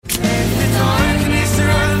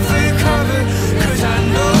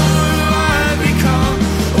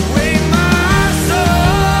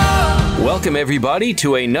everybody,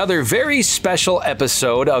 to another very special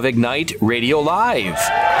episode of Ignite Radio Live.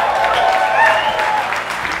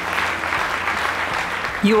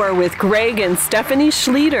 You are with Greg and Stephanie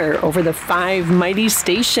Schlueter over the 5 mighty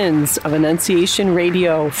stations of Annunciation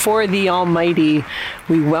Radio for the Almighty.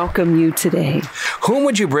 We welcome you today. Whom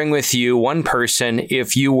would you bring with you, one person,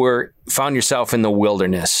 if you found yourself in the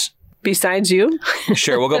wilderness? Besides you?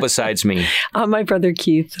 Sure, we'll go besides me. My brother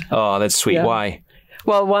Keith. Oh, that's sweet. Yeah. Why?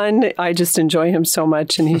 Well, one, I just enjoy him so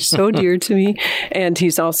much, and he's so dear to me. And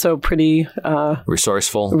he's also pretty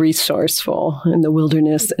resourceful in the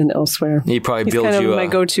wilderness and elsewhere. He probably he's builds kind of you my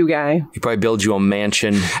go-to guy. He probably builds you a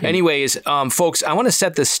mansion. Anyways, folks, I want to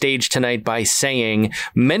set the stage tonight by saying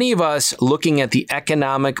many of us looking at the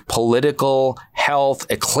economic, political, health,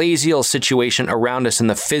 ecclesial situation around us in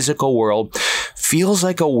the physical world feels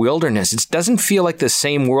like a wilderness. It doesn't feel like the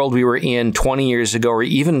same world we were in 20 years ago, or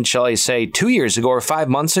even, shall I say, 2 years ago, or 5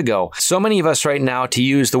 months ago. So many of us right now, to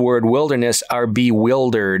use the word wilderness, are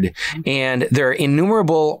bewildered. And there are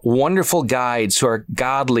innumerable wonderful guides who are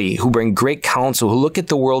godly, who bring great counsel, who look at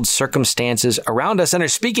the world's circumstances around us and are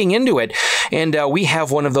speaking into it. And we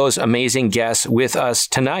have one of those amazing guests with us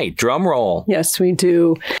tonight. Drum roll. Yes, we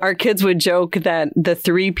do. Our kids would joke that the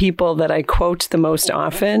 3 people that I quote the most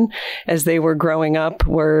often as they were growing up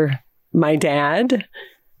were my dad,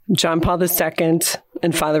 John Paul II,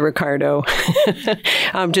 and Father Ricardo.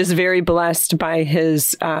 I'm just very blessed by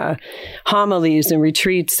his homilies and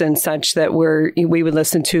retreats and such that we would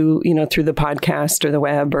listen to, through the podcast or the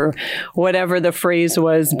web or whatever the phrase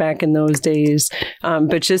was back in those days.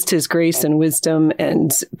 But just his grace and wisdom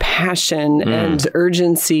and passion and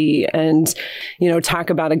urgency and, talk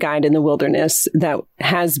about a guide in the wilderness that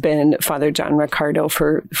has been Father John Ricardo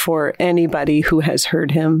for anybody who has heard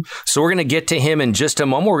him. So we're going to get to him in just a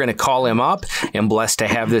moment. We're going to call him up and blessed to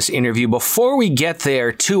have this interview. Before we get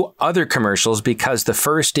there, 2 other commercials, because the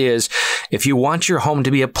first is, if you want your home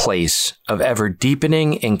to be a place of ever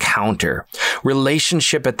deepening encounter,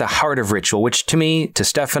 relationship at the heart of ritual, which to me, to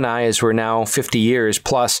Steph and I, as we're now 50 years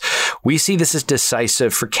plus, we see this as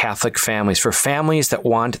decisive for Catholic families, for families that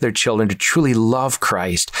want their children to truly love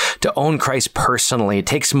Christ, to own Christ personally. It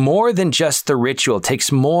takes more than just the ritual. It takes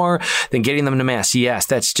more than getting them to Mass. Yes,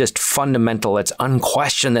 that's just fundamental. It's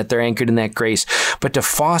unquestioned that they're anchored in that grace. But to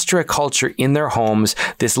foster a culture in their homes,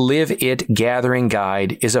 this Live It Gathering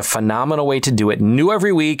Guide is a phenomenal way to do it. New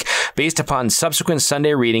every week, based upon subsequent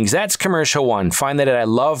Sunday readings. That's commercial 1. Find that at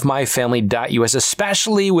ilovemyfamily.us,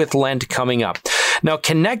 especially with Lent coming up. Now,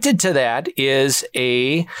 connected to that is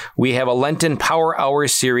we have a Lenten Power Hour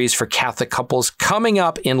series for Catholic couples coming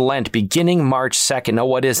up in Lent, beginning March 2nd. Now,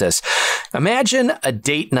 what is this? Imagine a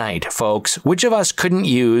date night, folks. Which of us couldn't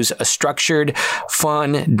use a structured,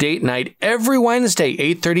 fun date night every Wednesday,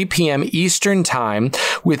 8:30 p.m. Eastern Time,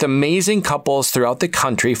 with amazing couples throughout the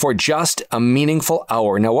country for just a meaningful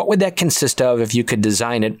hour? Now, what would that consist of if you could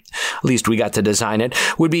design it? At least we got to design it.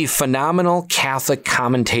 Would be phenomenal Catholic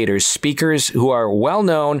commentators, speakers who are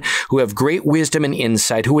well-known, who have great wisdom and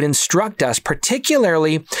insight, who would instruct us,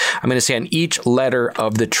 particularly, I'm going to say, on each letter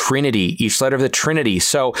of the Trinity,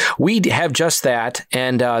 So we have just that.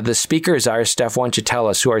 And the speakers are, Steph, why don't you tell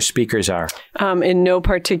us who our speakers are? In no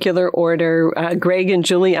particular order, Greg and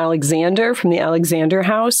Julie Alexander from the Alexander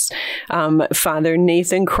House, Father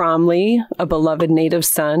Nathan Cromley, a beloved native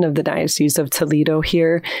son of the Diocese of Toledo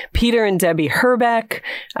here, Peter and Debbie Herbeck,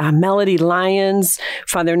 Melody Lyons,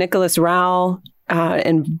 Father Nicholas Rowell,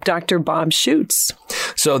 and Dr. Bob Schutz.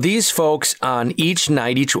 So these folks on each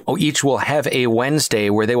night, each will have a Wednesday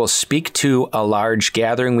where they will speak to a large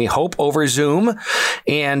gathering, we hope over Zoom,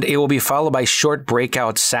 and it will be followed by short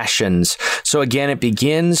breakout sessions. So again, it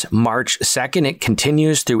begins March 2nd. It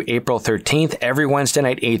continues through April 13th, every Wednesday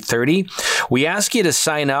night, 8:30. We ask you to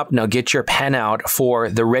sign up. Now get your pen out for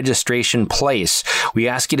the registration place. We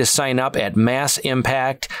ask you to sign up at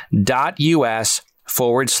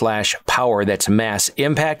massimpact.us/power. That's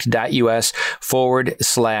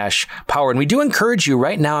massimpact.us/power. And we do encourage you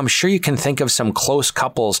right now. I'm sure you can think of some close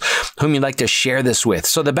couples whom you'd like to share this with.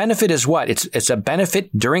 So the benefit is what? It's a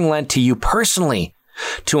benefit during Lent to you personally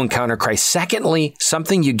to encounter Christ. Secondly,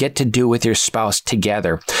 something you get to do with your spouse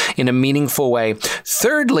together in a meaningful way.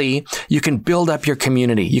 Thirdly, you can build up your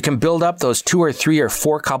community. You can build up those 2 or 3 or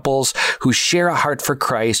 4 couples who share a heart for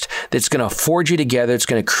Christ that's going to forge you together. It's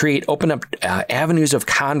going to open up avenues of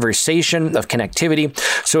conversation, of connectivity.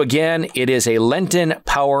 So again, it is a Lenten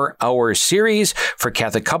Power Hour series for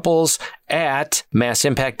Catholic couples at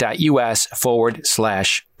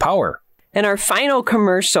massimpact.us/power. And our final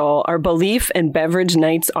commercial, our Belief and Beverage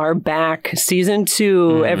Nights are back. Season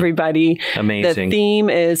 2, everybody. Amazing. The theme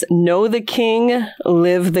is Know the King,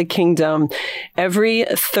 Live the Kingdom. Every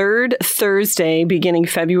third Thursday, beginning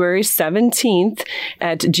February 17th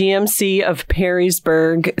at GMC of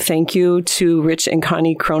Perrysburg. Thank you to Rich and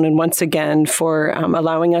Connie Cronin once again for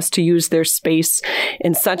allowing us to use their space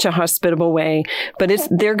in such a hospitable way. But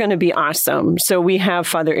they're going to be awesome. So we have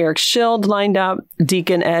Father Eric Schild lined up,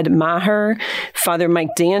 Deacon Ed Maher, Father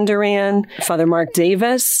Mike Danduran, Father Mark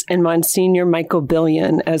Davis, and Monsignor Michael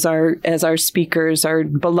Billion as our speakers, our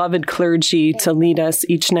beloved clergy to lead us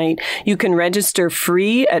each night. You can register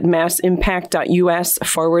free at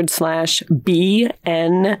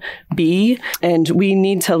massimpact.us/BNB, and we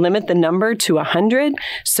need to limit the number to 100.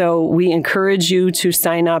 So we encourage you to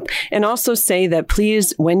sign up, and also say that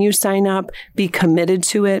please, when you sign up, be committed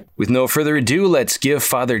to it. With no further ado, let's give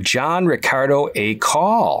Father John Riccardo a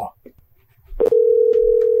call.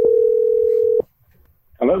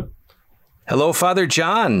 Hello. Hello, Father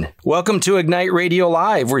John. Welcome to Ignite Radio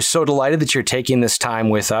Live. We're so delighted that you're taking this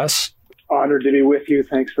time with us. Honored to be with you.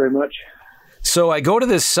 Thanks very much. So I go to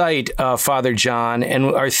this site, Father John, and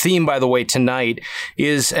our theme, by the way, tonight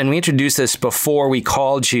is, and we introduced this before we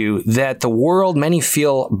called you, that the world, many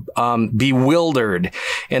feel bewildered,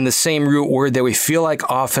 and the same root word that we feel like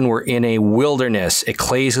often we're in a wilderness,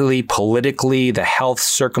 ecclesially, politically, the health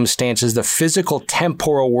circumstances, the physical,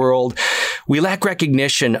 temporal world. We lack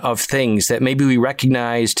recognition of things that maybe we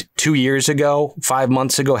recognized 2 years ago, 5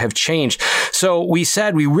 months ago, have changed. So we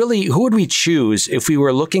said, who would we choose if we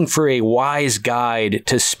were looking for a wise guide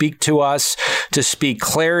to speak to us, to speak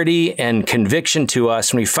clarity and conviction to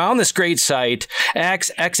us? And we found this great site,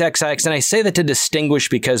 Acts XXX, and I say that to distinguish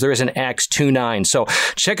because there is an Acts 2:9. So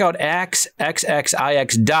check out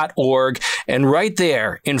actsxix.org, and right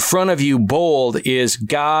there in front of you, bold, is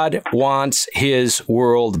God wants his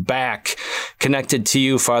world back. Connected to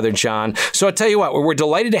you, Father John. So I'll tell you what, we're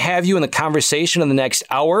delighted to have you in the conversation in the next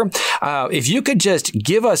hour. If you could just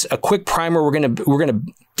give us a quick primer, we're gonna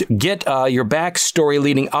get your backstory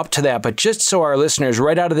leading up to that, but just so our listeners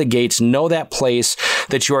right out of the gates know that place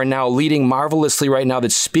that you are now leading marvelously right now,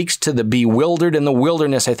 that speaks to the bewildered in the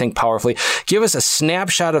wilderness, I think, powerfully. Give us a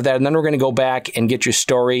snapshot of that, and then we're going to go back and get your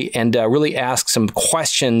story and really ask some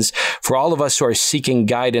questions for all of us who are seeking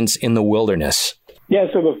guidance in the wilderness. Yeah,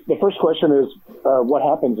 so the first question is, what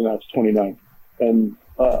happens in Acts 29? And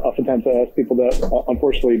oftentimes I ask people that,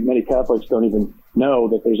 unfortunately, many Catholics don't even know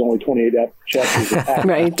that there's only 28 chapters of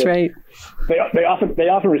Acts. Right. They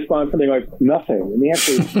often respond something like, nothing. And the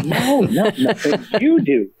answer is, no, nothing. You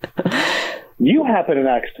do. You happen in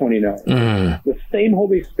Acts 29. The same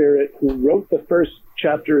Holy Spirit who wrote the first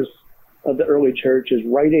chapters of the early church is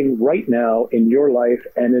writing right now in your life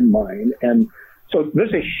and in mine. And so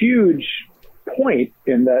there's a huge point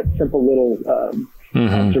in that simple little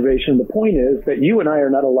observation. The point is that you and I are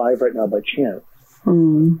not alive right now by chance.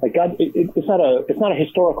 Like God, it's not a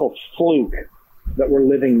historical fluke that we're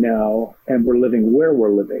living now and we're living where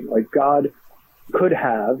we're living. Like God could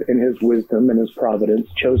have, in his wisdom and his providence,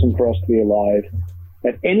 chosen for us to be alive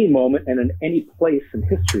at any moment and in any place in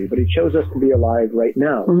history, but he chose us to be alive right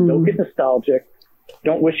now. So don't get nostalgic.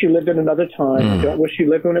 Don't wish you lived in another time. Don't wish you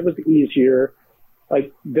lived when it was easier.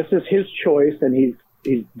 Like, this is his choice, and he's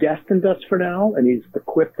destined us for now, and he's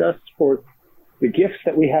equipped us for the gifts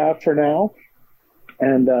that we have for now.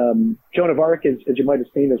 And Joan of Arc, as you might have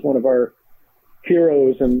seen, is one of our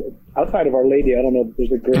heroes. And outside of Our Lady, I don't know if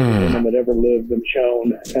there's a greater woman that ever lived than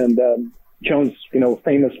Joan. And Joan's,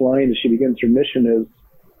 famous line as she begins her mission is,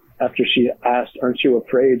 after she asked, "Aren't you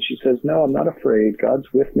afraid?" She says, "No, I'm not afraid. God's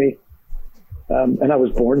with me. And I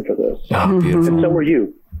was born for this." Oh, beautiful. And so were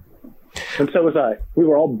you. And so was I. We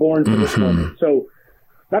were all born for this moment. So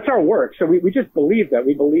that's our work. So we just believe that.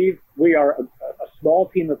 We believe we are a small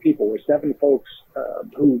team of people. We're 7 folks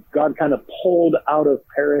who God kind of pulled out of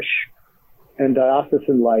parish and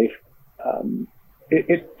diocesan life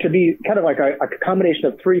it to be kind of like a combination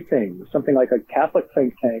of 3 things, something like a Catholic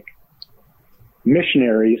think tank,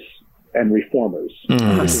 missionaries, and reformers.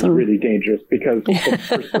 Which is really dangerous because the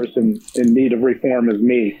first person in need of reform is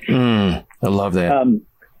me. I love that.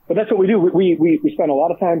 But that's what we do. We spend a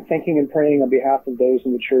lot of time thinking and praying on behalf of those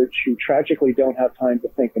in the church who tragically don't have time to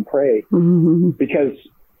think and pray because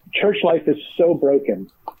church life is so broken.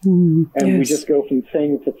 And we just go from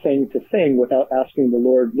thing to thing to thing without asking the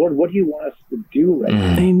Lord, what do you want us to do right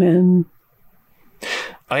now? Amen.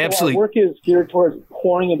 I absolutely. So our work is geared towards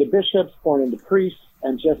pouring into bishops, pouring into priests,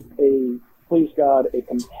 and just please God, a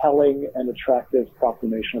compelling and attractive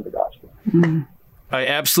proclamation of the gospel. I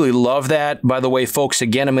absolutely love that. By the way, folks,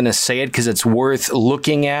 again, I'm going to say it because it's worth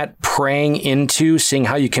looking at, praying into, seeing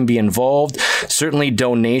how you can be involved. Certainly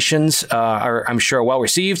donations are, I'm sure, well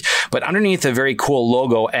received. But underneath a very cool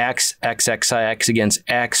logo, Acts XXIX against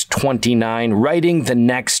Acts 29, writing the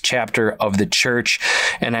next chapter of the church.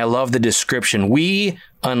 And I love the description. We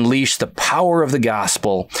unleash the power of the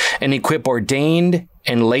gospel and equip ordained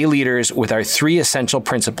and lay leaders with our 3 essential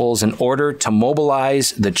principles in order to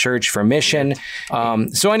mobilize the church for mission.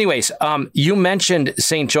 So anyways, you mentioned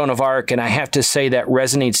St. Joan of Arc, and I have to say that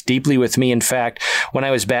resonates deeply with me. In fact, when I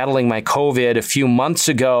was battling my COVID a few months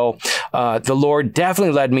ago, the Lord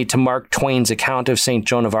definitely led me to Mark Twain's account of St.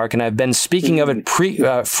 Joan of Arc, and I've been speaking of it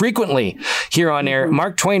frequently here on air.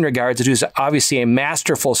 Mark Twain regards it as obviously a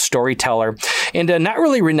masterful storyteller and not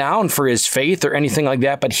really renowned for his faith or anything like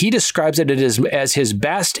that, but he describes it as his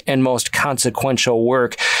best and most consequential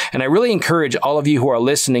work. And I really encourage all of you who are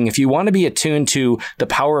listening, if you want to be attuned to the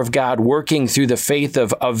power of God working through the faith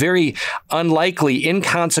of a very unlikely,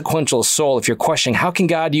 inconsequential soul, if you're questioning, how can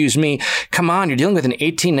God use me? Come on, you're dealing with an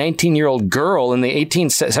 18, 19-year-old girl in the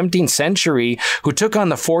 17th century who took on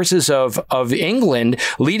the forces of England,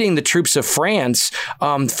 leading the troops of France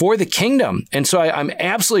for the kingdom. And so I'm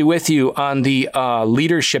absolutely with you on the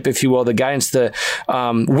leadership, if you will, the guidance, the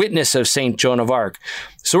witness of St. Joan of Arc.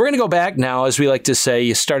 So we're going to go back now, as we like to say,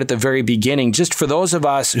 you start at the very beginning. Just for those of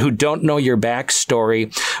us who don't know your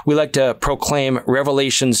backstory, we like to proclaim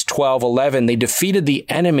Revelations 12:11. They defeated the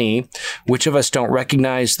enemy. Which of us don't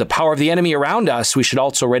recognize the power of the enemy around us? We should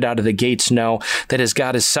also right out of the gates know that as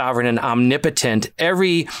God is sovereign and omnipotent,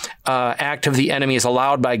 every act of the enemy is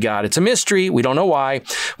allowed by God. It's a mystery. We don't know why,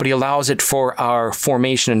 but he allows it for our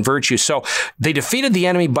formation and virtue. So they defeated the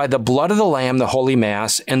enemy by the blood of the Lamb, the Holy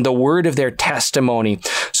Mass, and the word of their testimony.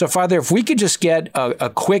 So, Father, if we could just get a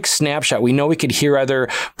quick snapshot, we know we could hear other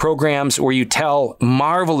programs where you tell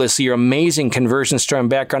marvelously your amazing conversion story and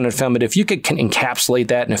background and film, but if you could encapsulate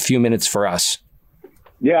that in a few minutes for us.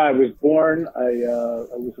 Yeah, I was born. I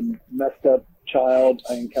was a messed up child.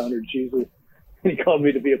 I encountered Jesus. He called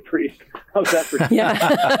me to be a priest. How's that for you? Yeah,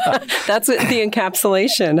 that's the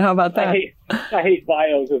encapsulation. How about that? I hate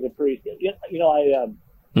bios as a priest.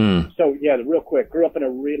 So yeah, real quick, grew up in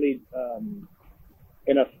a really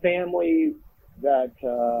in a family that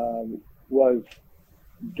was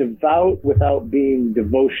devout without being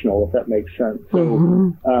devotional, if that makes sense.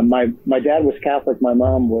 So my dad was Catholic. My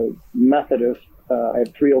mom was Methodist. I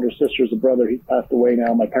have 3 older sisters, a brother. He passed away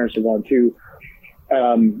now. My parents are gone too.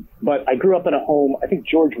 But I grew up in a home. I think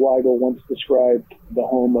George Weigel once described the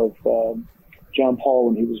home of John Paul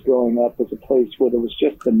when he was growing up as a place where there was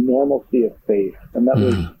just the normalcy of faith. And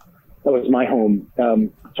that was my home.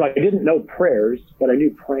 So I didn't know prayers, but I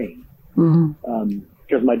knew praying.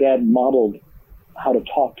 Because my dad modeled how to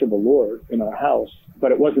talk to the Lord in our house.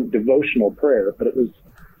 But it wasn't devotional prayer, but it was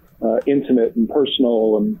intimate and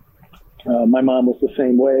personal. And my mom was the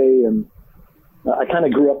same way. And I kind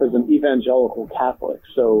of grew up as an evangelical Catholic,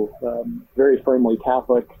 so very firmly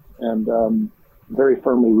Catholic and very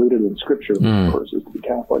firmly rooted in Scripture, of course, is to be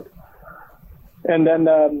Catholic. And then,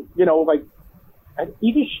 like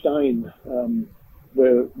Edith Stein,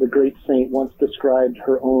 the great saint, once described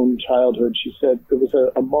her own childhood. She said there was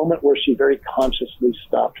a moment where she very consciously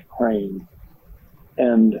stopped praying.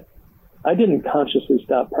 And I didn't consciously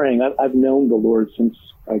stop praying. I've known the Lord since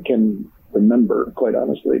I can remember, quite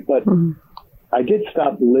honestly. But I did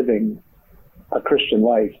stop living a Christian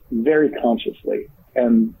life very consciously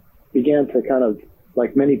and began to kind of,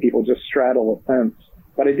 like many people, just straddle a fence.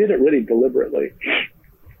 But I did it really deliberately.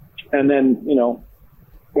 And then,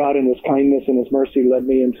 God in his kindness and his mercy led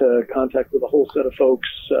me into contact with a whole set of folks,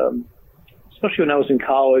 especially when I was in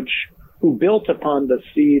college, who built upon the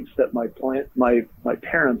seeds that my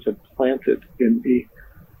parents had planted in me,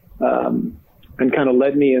 and kind of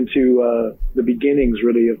led me into the beginnings,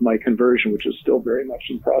 really, of my conversion, which is still very much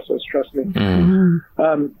in process, trust me.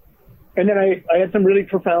 And then I had some really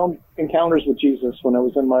profound encounters with Jesus when I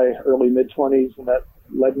was in my early mid-20s, and that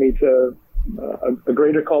led me to a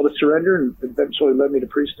greater call to surrender, and eventually led me to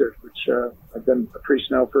priesthood, which I've been a priest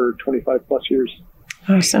now for 25 plus years.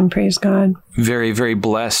 Awesome. Praise God. Very, very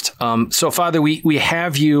blessed. So, Father, we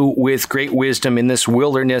have you with great wisdom in this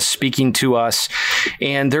wilderness speaking to us.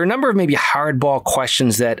 And there are a number of maybe hardball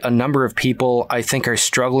questions that a number of people, I think, are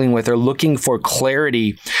struggling with or looking for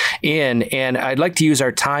clarity. in. And I'd like to use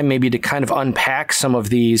our time maybe to kind of unpack some of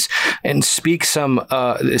these and speak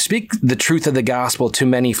the truth of the gospel to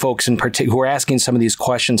many folks in particular who are asking some of these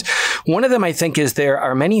questions. One of them, I think, is there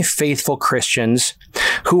are many faithful Christians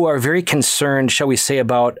who are very concerned, shall we say,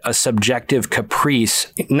 about a subjective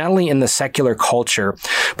caprice, not only in the secular culture,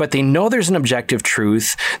 but they know there's an objective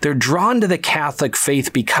truth. They're drawn to the Catholic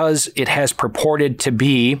faith because it has purported to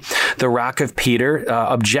be the Rock of Peter,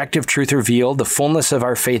 objective truth revealed, the fullness of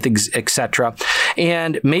our faith, etc.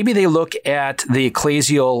 And maybe they look at the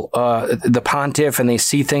ecclesial, the pontiff, and they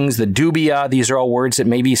see things, the dubia. These are all words that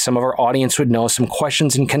maybe some of our audience would know, some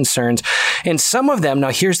questions and concerns. And some of them,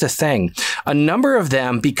 now here's the thing, a number of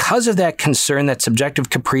them, because of that concern, that subjective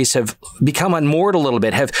caprice, have become unmoored a little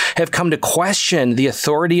bit, have come to question the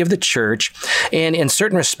authority of the church, and in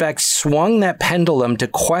certain respects swung that pendulum to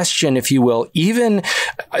question, if you will, even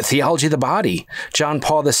theology of the body, John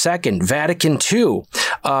Paul II, Vatican II,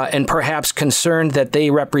 and perhaps concerned that they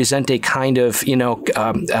represent a kind of,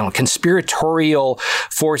 conspiratorial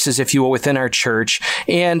forces, if you will, within our church.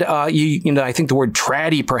 And, I think the word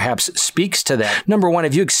traddy perhaps speaks to that. Number one,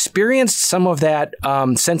 have you experienced some of that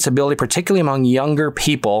sensibility, particularly among younger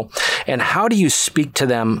people? And how do you speak to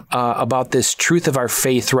them about this truth of our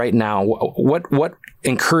faith right now? What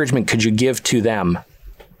encouragement could you give to them?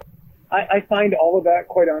 I find all of that,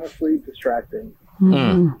 quite honestly, distracting.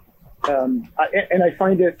 And I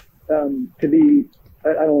find it to be,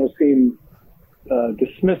 I don't want to seem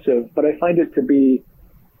dismissive, but I find it to be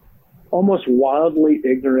almost wildly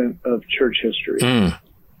ignorant of church history.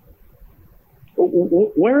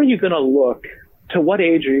 Where are you going to look? To what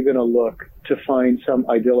age are you going to look to find some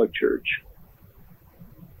idyllic church?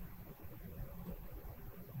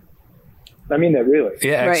 I mean that really.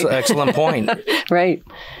 Yeah, right. Excellent point. Right.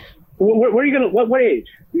 Where are you going to, what age?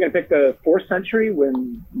 You're going to pick the 4th century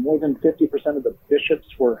when more than 50% of the bishops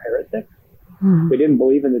were heretics? They didn't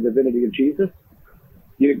believe in the divinity of Jesus?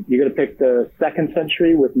 You're going to pick the 2nd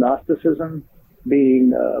century with Gnosticism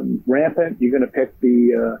being rampant? You're going to pick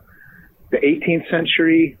the 18th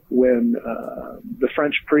century when the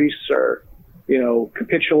French priests are,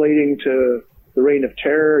 capitulating to the reign of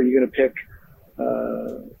terror? You're going to pick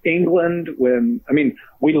England when,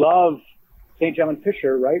 we love St. John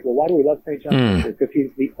Fisher, right? Well, why do we love St. John Fisher? Because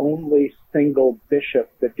he's the only single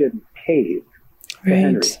bishop that didn't cave to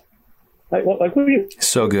Henry. Like, what are you?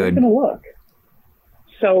 So good. Going to look.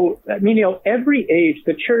 So, every age,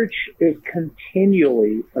 the church is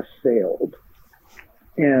continually assailed.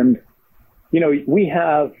 And, we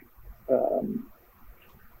have,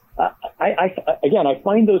 I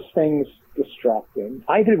find those things distracting.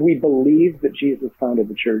 Either we believe that Jesus founded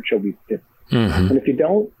the church or we didn't. And if you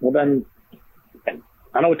don't, well, then I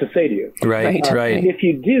don't know what to say to you. Right. And if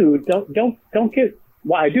you do, don't get,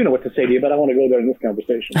 well, I do know what to say to you, but I want to go there in this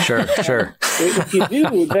conversation. Sure. If you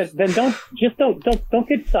do, then don't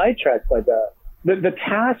get sidetracked by that. The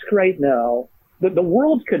task right now, the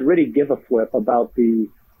world could really give a flip about the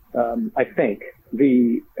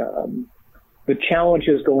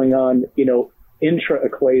challenges going on,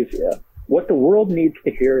 intra-ecclesia. What the world needs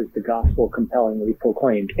to hear is the gospel compellingly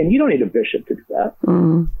proclaimed. And you don't need a bishop to do that.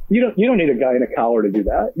 You don't need a guy in a collar to do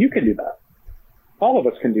that. You can do that. All of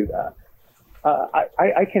us can do that.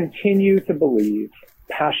 I continue to believe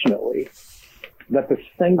passionately that the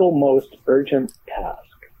single most urgent task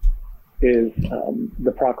is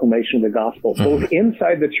the proclamation of the gospel, both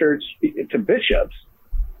inside the church to bishops,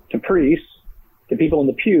 to priests, to people in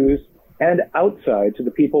the pews, and outside to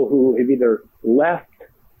the people who have either left,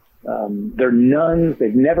 they're nuns,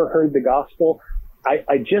 they've never heard the gospel.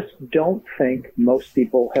 I just don't think most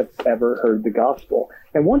people have ever heard the gospel.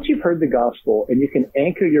 And once you've heard the gospel and you can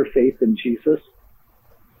anchor your faith in Jesus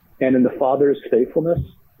and in the Father's faithfulness,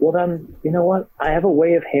 well then, you know what? I have a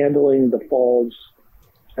way of handling the faults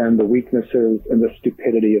and the weaknesses and the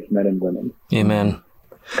stupidity of men and women. Amen.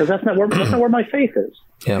 Because that's not where my faith is.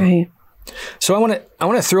 Yeah. Right. So I want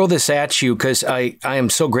to throw this at you because I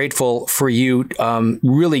am so grateful for you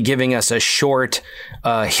really giving us a short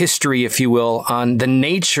history, if you will, on the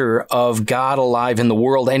nature of God alive in the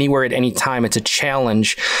world, anywhere at any time. It's a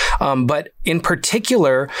challenge. But in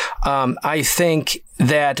particular, I think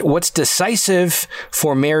that what's decisive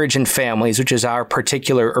for marriage and families, which is our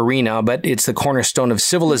particular arena, but it's the cornerstone of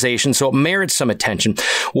civilization, so it merits some attention.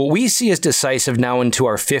 What we see as decisive now into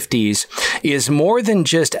our 50s is more than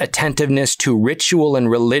just attentiveness to ritual and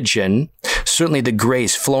religion. certainly the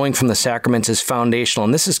grace flowing from the sacraments is foundational.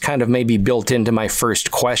 And this is kind of maybe built into my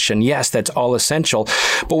first question. Yes, that's all essential.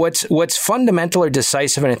 But what's fundamental or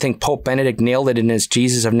decisive, and I think Pope Benedict nailed it in his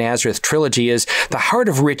Jesus of Nazareth trilogy, is the heart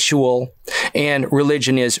of ritual and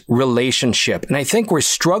religion is relationship. And I think we're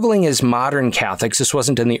struggling as modern Catholics. This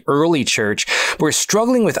wasn't in the early church, but we're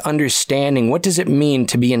struggling with understanding what does it mean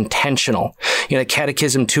to be intentional.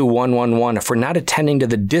 Catechism 2:111, if we're not attending to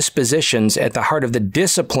the dispositions at the heart of the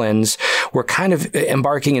disciplines, we're kind of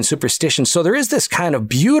embarking in superstition. So there is this kind of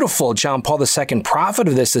beautiful John Paul II prophet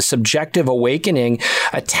of this, the subjective awakening,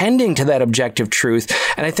 attending to that objective truth.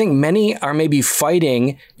 And I think many are maybe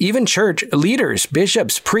fighting, even church leaders,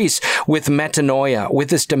 bishops, priests, with metanoia, with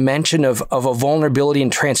this dimension of a vulnerability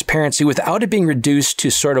and transparency without it being reduced to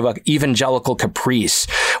sort of an evangelical caprice,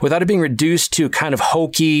 without it being reduced to kind of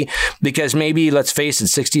hokey, because maybe, let's face it,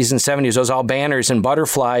 60s and 70s, those all banners and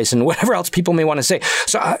butterflies and whatever else people may want to say.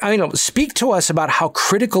 So, speak to us about how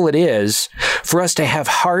critical it is for us to have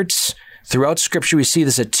hearts. Throughout Scripture, we see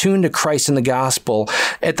this attuned to Christ and the gospel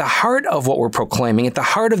at the heart of what we're proclaiming, at the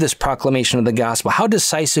heart of this proclamation of the gospel. How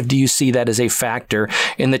decisive do you see that as a factor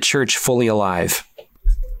in the church fully alive?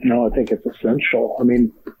 No, I think it's essential. I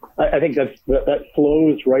mean, I think that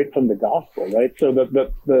flows right from the gospel, right? So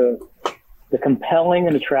the compelling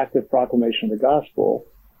and attractive proclamation of the gospel,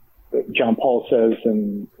 John Paul says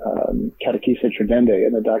in Catechisa Tradendae,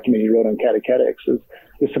 in the document he wrote on catechetics,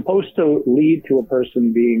 is supposed to lead to a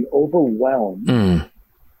person being overwhelmed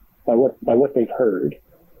by what they've heard,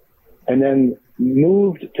 and then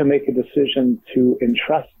moved to make a decision to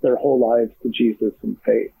entrust their whole lives to Jesus in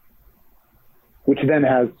faith, which then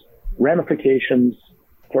has ramifications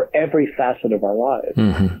for every facet of our lives.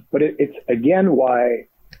 Mm-hmm. But it's again why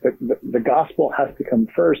the gospel has to come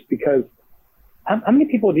first, because how many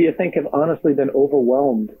people do you think have honestly been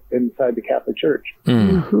overwhelmed inside the Catholic Church?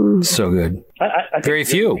 Mm-hmm. So good. I think very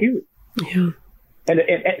few. Yeah. And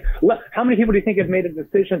how many people do you think have made a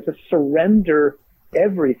decision to surrender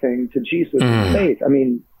everything to Jesus in faith? I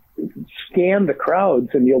mean, scan the crowds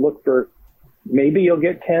and you'll look for, maybe you'll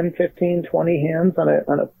get 10, 15, 20 hands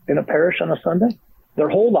in a parish on a Sunday, their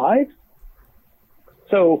whole lives.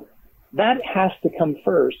 So that has to come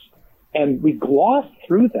first. And we gloss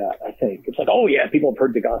through that, I think. It's like, oh, yeah, people have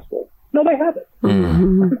heard the gospel. No, they haven't.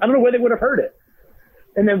 Mm-hmm. I don't know where they would have heard it.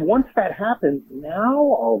 And then once that happens, now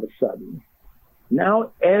all of a sudden,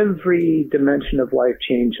 now every dimension of life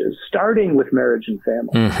changes, starting with marriage and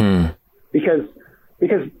family. Mm-hmm.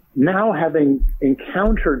 Because now, having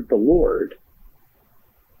encountered the Lord,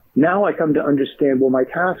 now I come to understand, well, my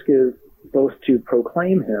task is both to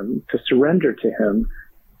proclaim him, to surrender to him,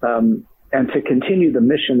 and to continue the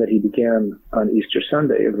mission that he began on Easter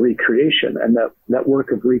Sunday of recreation. And that work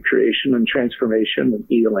of recreation and transformation and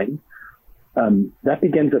healing, that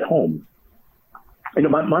begins at home.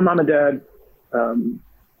 My mom and dad,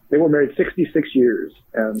 they were married 66 years.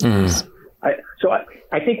 And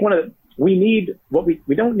I think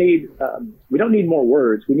we don't need more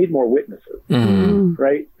words. We need more witnesses,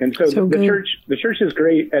 right? And so the church is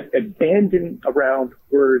great at banding around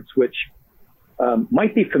words which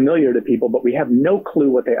might be familiar to people, but we have no clue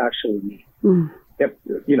what they actually mean.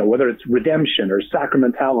 Whether it's redemption or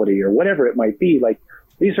sacramentality or whatever it might be, like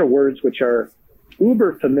these are words which are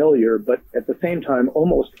uber familiar, but at the same time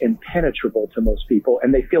almost impenetrable to most people,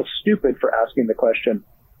 and they feel stupid for asking the question.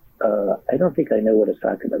 I don't think I know what a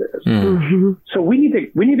sacrament is. Mm-hmm. So we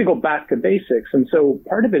need to go back to basics, and so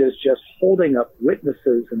part of it is just holding up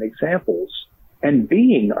witnesses and examples and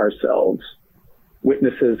being ourselves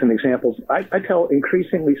witnesses and examples. I tell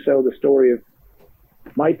increasingly so the story of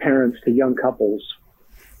my parents to young couples,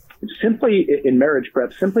 simply in marriage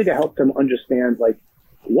prep, simply to help them understand, like,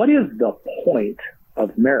 what is the point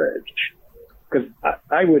of marriage? Because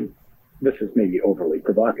I would, this is maybe overly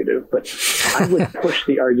provocative, but I would push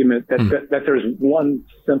the argument that there's one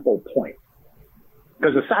simple point.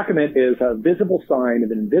 Because a sacrament is a visible sign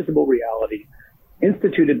of an invisible reality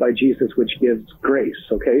instituted by Jesus, which gives grace,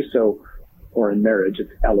 okay? Or in marriage,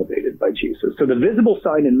 it's elevated by Jesus. So the visible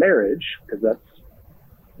sign in marriage, because that's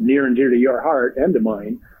near and dear to your heart and to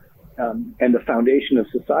mine, and the foundation of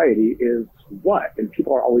society is what? And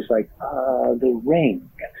people are always like, the ring.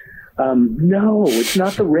 No, it's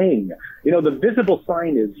not the ring. The visible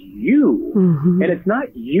sign is you. Mm-hmm. And it's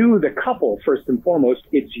not you, the couple, first and foremost.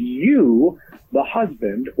 It's you, the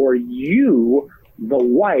husband, or you, the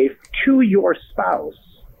wife, to your spouse.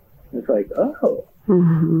 And it's like, oh.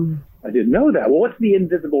 Mm-hmm. I didn't know that. Well, what's the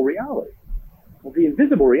invisible reality? Well, the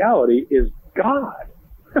invisible reality is God.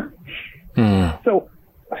 So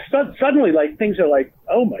suddenly, like, things are like,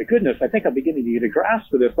 oh my goodness, I think I'm beginning to get a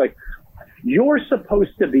grasp of this. Like, You're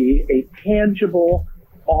supposed to be a tangible,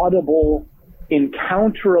 audible,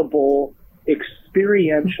 encounterable,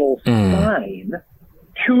 experiential sign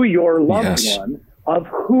to your loved one of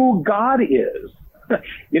who God is.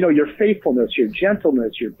 Your faithfulness, your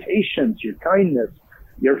gentleness, your patience, your kindness,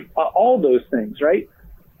 your all those things, right?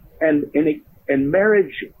 And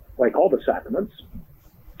marriage, like all the sacraments,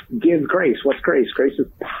 gives grace. What's grace? Grace is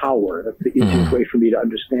power. That's the easiest way for me to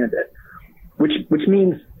understand it. Which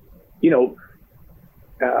means,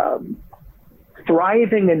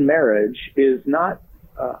 thriving in marriage is not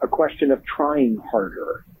a question of trying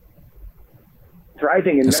harder.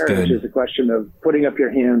 Thriving in marriage is a question of putting up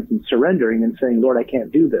your hands and surrendering and saying, Lord, I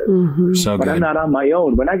can't do this. But I'm not on my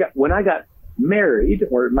own. When I got married,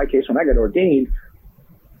 or in my case, when I got ordained,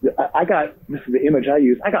 this is the image I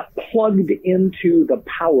use, I got plugged into the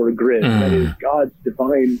power grid that is God's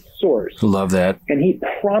divine source. Love that. And he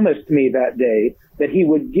promised me that day that he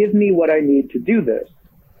would give me what I need to do this.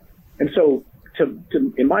 And so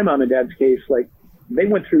in my mom and dad's case, like, they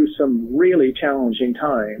went through some really challenging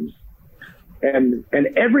times, and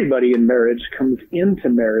everybody in marriage comes into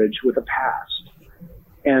marriage with a past.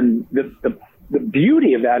 And the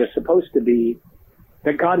beauty of that is supposed to be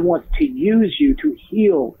that God wants to use you to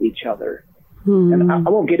heal each other. And I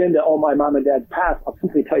won't get into all my mom and dad's past. I'll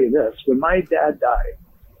simply tell you this. When my dad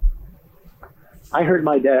died, I heard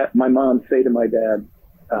my mom say to my dad,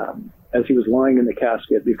 as he was lying in the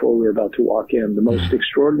casket before we were about to walk in, the most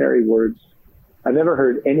extraordinary words I've ever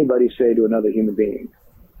heard anybody say to another human being.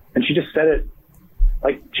 And she just said it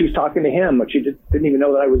like she was talking to him, but she just didn't even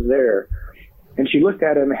know that I was there. And she looked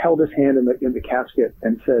at him, held his hand in the casket,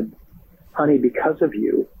 and said, honey, because of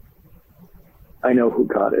you, I know who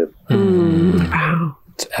God is. Wow.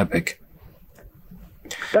 It's epic.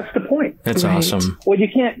 That's the point. That's awesome. Well, you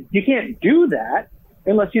can't do that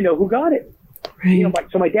unless you know who God is. Right.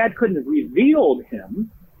 So my dad couldn't have revealed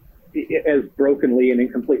him as brokenly and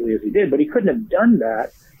incompletely as he did, but he couldn't have done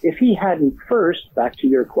that if he hadn't first, back to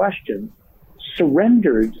your question,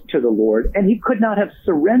 surrendered to the Lord. And he could not have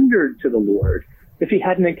surrendered to the Lord if he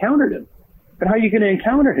hadn't encountered him. And how are you going to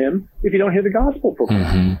encounter him if you don't hear the gospel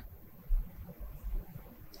proclaimed?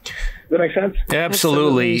 Does that make sense?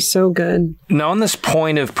 Absolutely. So good. Now, on this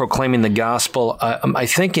point of proclaiming the gospel, I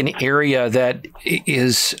think an area that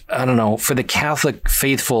is, I don't know, for the Catholic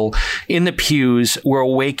faithful in the pews, we're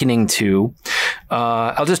awakening to.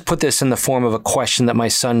 I'll just put this in the form of a question that my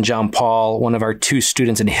son, John Paul, one of our 2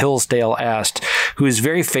 students in Hillsdale, asked, who is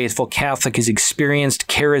very faithful Catholic. He's experienced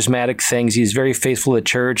charismatic things. He's very faithful to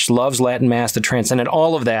church, loves Latin Mass, the Transcendent,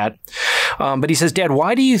 all of that. But he says, Dad,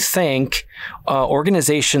 why do you think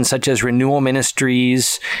organizations such as Renewal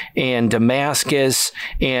Ministries and Damascus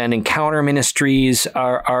and Encounter Ministries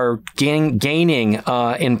are gaining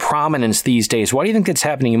in prominence these days? Why do you think that's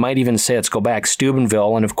happening? You might even say, let's go back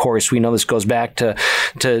Steubenville. And of course, we know this goes back to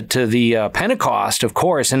the Pentecost, of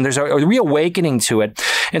course, and there's a reawakening to it.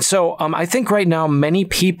 And so I think right now many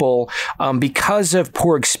people, because of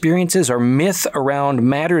poor experiences or myth around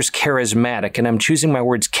matters charismatic, and I'm choosing my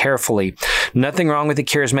words carefully, nothing wrong with the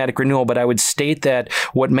charismatic renewal, but I would state that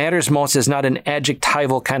what matters most is not an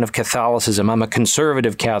adjectival kind of Catholicism. I'm a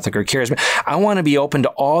conservative Catholic or charismatic. I want to be open to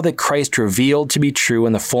all that Christ revealed to be true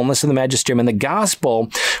in the fullness of the magisterium. And the gospel,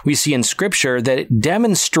 we see in Scripture that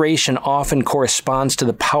demonstration often corresponds to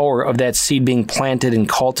the power of that seed being planted and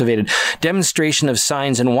cultivated. Demonstration of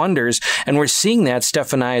signs and wonders. And we're seeing that,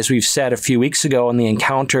 Steph and I, as we've said a few weeks ago in the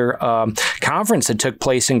Encounter conference that took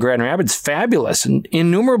place in Grand Rapids. Fabulous. And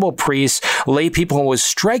innumerable priests, lay people. What was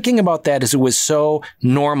striking about that is it was so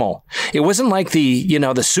normal. It wasn't like the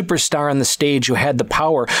superstar on the stage who had the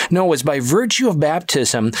power. No, it was by virtue of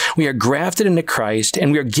baptism, we are grafted into Christ,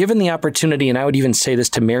 and we are given the opportunity, and I would even say this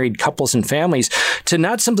to married couples and families, to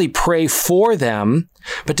not simply pray for them,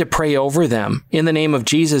 but to pray over them in the name of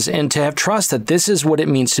Jesus, and to have trust that this is what it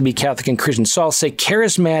means to be Catholic and Christian. So I'll say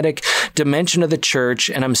charismatic dimension of the church,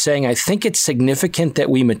 and I'm saying I think it's significant that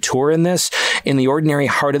we mature in this, in the ordinary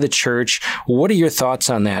heart of the church. What are your thoughts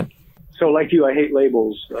on that? So like you, I hate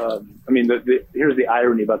labels. Here's the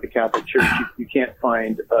irony about the Catholic Church. You can't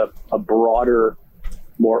find a broader,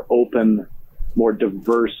 more open, more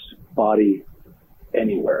diverse body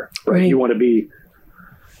anywhere. Right? You want to be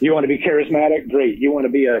charismatic? Great. You want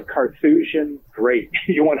to be a Carthusian? Great.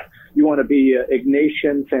 You want to be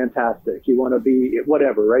Ignatian? Fantastic. You want to be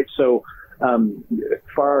whatever, right? So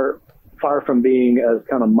far from being as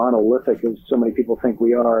kind of monolithic as so many people think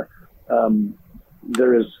we are,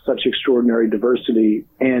 there is such extraordinary diversity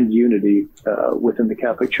and unity within the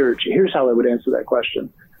Catholic Church. Here's how I would answer that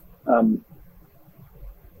question.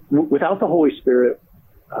 Without the Holy Spirit,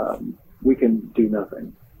 we can do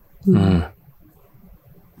nothing.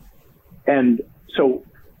 And so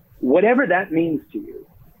whatever that means to you,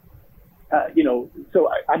 so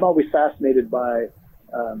I'm always fascinated by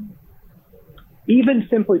even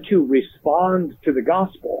simply to respond to the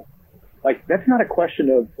gospel. Like, that's not a question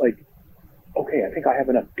of like, okay, I think I have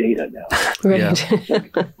enough data now. Right. Yeah.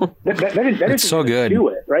 That is so good. Do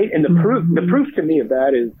it, right? And the proof to me of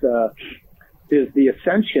that is the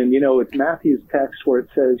ascension. It's Matthew's text where it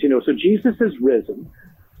says, so Jesus is risen.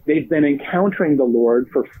 They've been encountering the Lord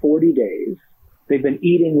for 40 days. They've been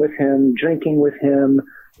eating with him, drinking with him,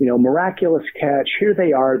 miraculous catch. Here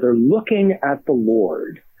they are. They're looking at the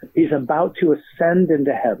Lord. He's about to ascend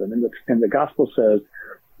into heaven. And the gospel says,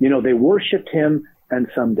 they worshiped him and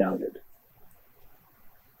some doubted.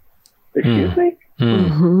 Excuse me?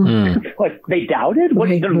 Like, they doubted?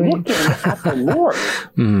 They're looking at the Lord.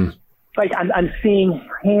 Like, I'm seeing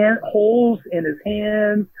holes in his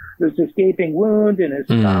hands. There's an escaping wound in his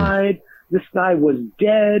side. This guy was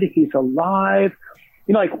dead. He's alive.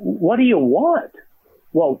 Like, what do you want?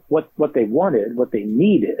 Well, what they wanted, what they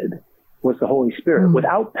needed was the Holy Spirit.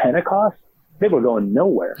 Without Pentecost, they were going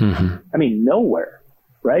nowhere. I mean, nowhere,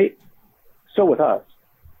 right? So with us,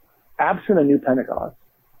 absent a new Pentecost,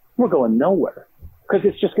 we're going nowhere, because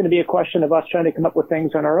it's just going to be a question of us trying to come up with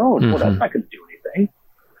things on our own. Well, that's not going to do anything.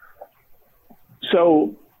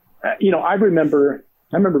 So, I remember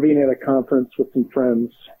being at a conference with some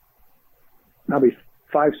friends, probably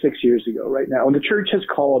 5-6 years ago right now, and the church has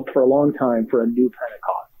called for a long time for a new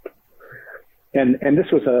Pentecost. And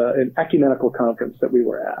this was an ecumenical conference that we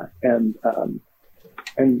were at.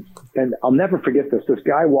 And I'll never forget this. This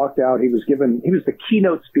guy walked out. He was the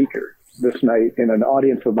keynote speaker this night in an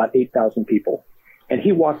audience of about 8,000 people. And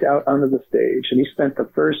he walked out onto the stage, and he spent the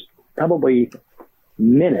first probably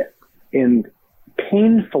minute in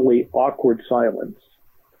painfully awkward silence,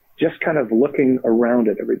 just kind of looking around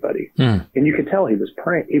at everybody. And you could tell he was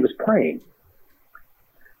praying.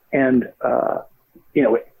 And,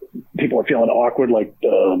 people are feeling awkward, like,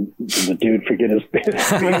 the dude forget his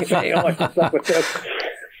business. Like, what's up with this?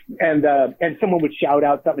 And someone would shout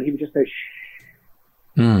out something. He would just say,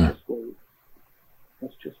 shh,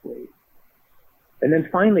 let's just wait. And then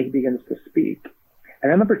finally he begins to speak.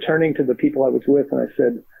 And I remember turning to the people I was with, and I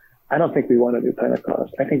said, I don't think we want a new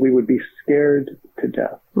Pentecost. I think we would be scared to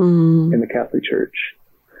death in the Catholic Church,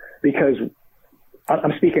 because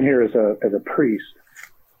I'm speaking here as a priest.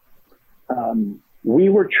 We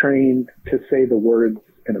were trained to say the words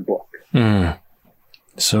in a book.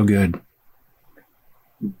 So good.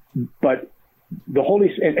 But the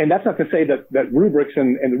Holy, and that's not to say that rubrics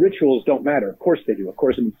and the rituals don't matter. Of course they do. Of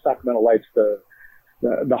course, sacramental life's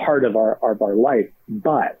the heart of our life.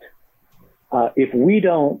 But if we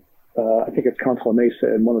don't, I think it's Consul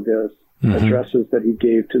Mesa in one of the addresses that he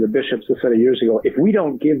gave to the bishops a set of years ago, if we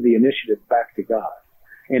don't give the initiative back to God,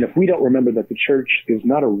 and if we don't remember that the church is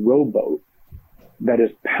not a rowboat that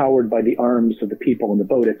is powered by the arms of the people in the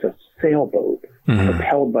boat, it's a sailboat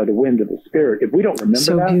propelled by the wind of the Spirit. If we don't remember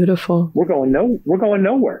so that, beautiful. We're going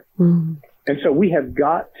nowhere. And so we have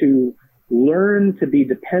got to learn to be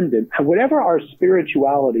dependent. Whatever our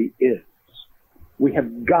spirituality is, we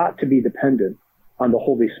have got to be dependent on the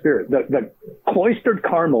Holy Spirit. The cloistered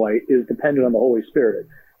Carmelite is dependent on the Holy Spirit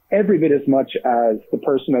every bit as much as the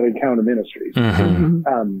person at Encounter Ministries.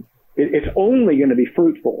 It's only going to be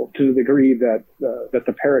fruitful to the degree that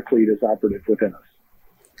the Paraclete is operative within us.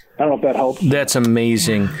 I don't know if that helps. That's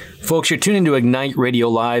amazing. Folks, you're tuning to Ignite Radio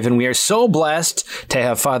Live, and we are so blessed to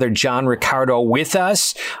have Father John Riccardo with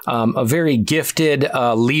us, a very gifted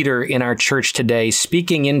leader in our church today,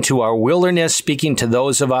 speaking into our wilderness, speaking to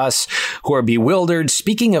those of us who are bewildered,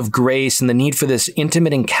 speaking of grace and the need for this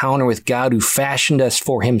intimate encounter with God who fashioned us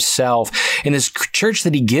for himself, and this church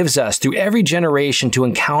that he gives us through every generation to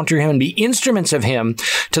encounter him and be instruments of him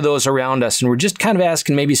to those around us. And we're just kind of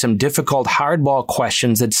asking maybe some difficult hardball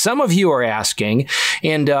questions that some of you are asking,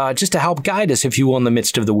 and just to help guide us, if you will, in the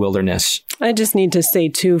midst of the wilderness. I just need to say,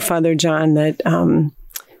 too, Father John, that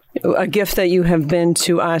a gift that you have been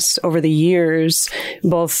to us over the years,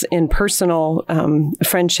 both in personal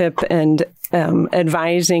friendship and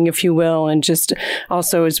advising, if you will, and just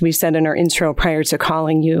also, as we said in our intro prior to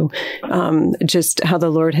calling you, just how the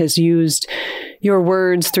Lord has used your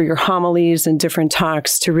words through your homilies and different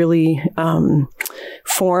talks to really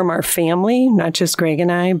form our family, not just Greg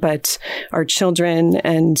and I, but our children,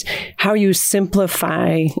 and how you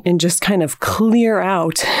simplify and just kind of clear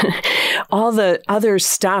out all the other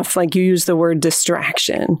stuff, like you use the word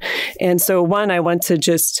distraction. And so, one, I want to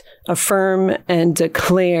just affirm and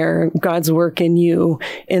declare God's word work in you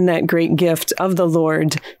in that great gift of the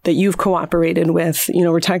Lord that you've cooperated with.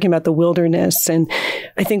 We're talking about the wilderness, and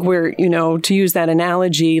I think we're, to use that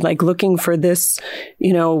analogy, like looking for this,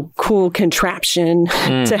 cool contraption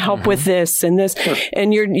to help with this and this.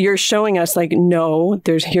 And you're showing us like, no,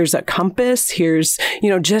 here's a compass. Here's,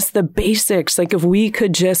 just the basics. Like if we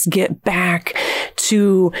could just get back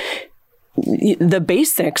to the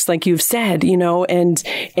basics, like you've said, and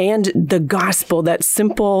the gospel, that's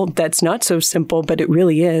simple, that's not so simple, but it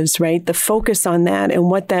really is, right? The focus on that and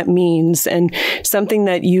what that means, and something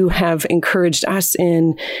that you have encouraged us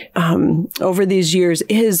in over these years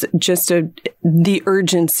is just the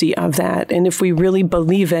urgency of that. And if we really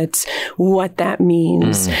believe it, what that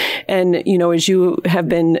means. And, as you have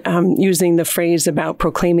been using the phrase about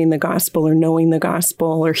proclaiming the gospel or knowing the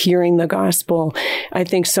gospel or hearing the gospel, I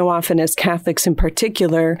think so often as Catholics in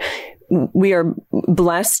particular, we are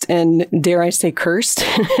blessed and, dare I say, cursed,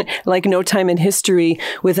 like no time in history,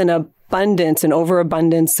 with an abundance and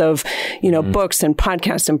overabundance of, books and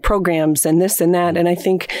podcasts and programs and this and that. And I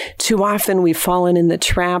think too often we've fallen in the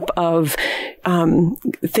trap of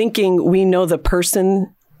thinking we know the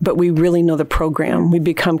person, but we really know the program. We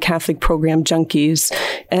become Catholic program junkies.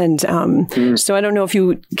 And so I don't know if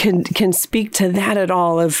you can speak to that at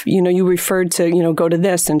all. Of, you referred to, go to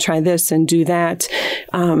this and try this and do that.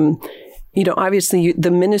 Obviously the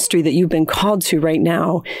ministry that you've been called to right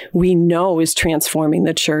now, we know is transforming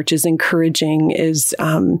the church, is encouraging, is,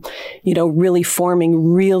 really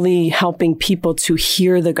forming, really helping people to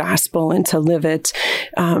hear the gospel and to live it.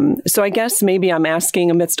 So I guess maybe I'm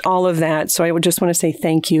asking amidst all of that. So I would just want to say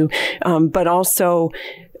thank you. But also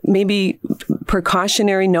maybe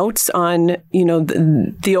precautionary notes on,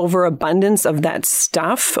 the overabundance of that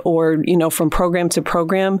stuff, or, from program to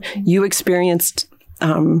program. You experienced,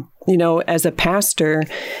 as a pastor,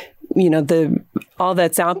 all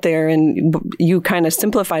that's out there, and you kind of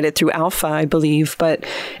simplified it through Alpha, I believe. But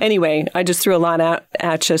anyway, I just threw a lot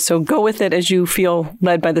at you. So go with it as you feel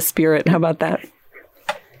led by the Spirit. How about that?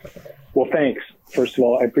 Well, thanks. First of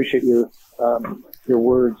all, I appreciate your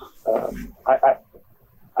words.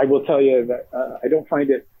 I will tell you that I don't find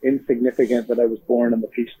it insignificant that I was born on the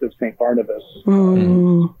feast of St. Barnabas,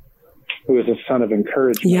 who is a son of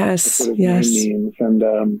encouragement. Yes, that's what his name means. And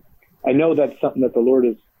I know that's something that the Lord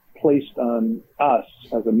has placed on us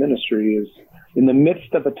as a ministry, is in the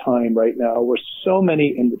midst of a time right now where so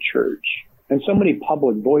many in the church and so many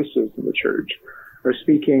public voices in the church are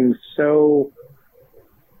speaking so,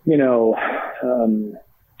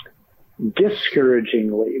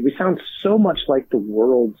 discouragingly. We sound so much like the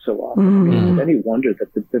world so often. I mean, it's any wonder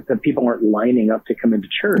that people aren't lining up to come into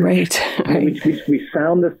church. Right. We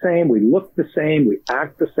sound the same. We look the same. We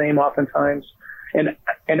act the same oftentimes. And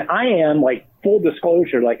I am, like, full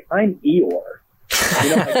disclosure, like, I'm Eeyore.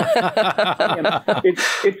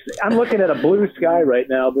 I'm looking at a blue sky right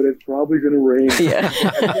now, but it's probably going to rain. Yeah.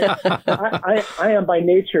 I am by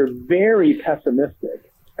nature very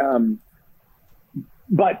pessimistic.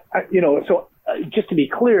 But so just to be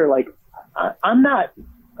clear, like, I'm not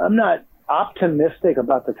optimistic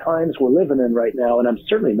about the times we're living in right now, and I'm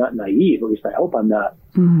certainly not naive. At least I hope I'm not.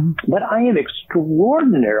 But I am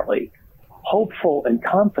extraordinarily hopeful and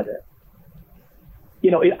confident.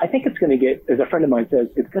 I think it's going to get, as a friend of mine says,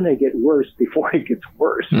 it's going to get worse before it gets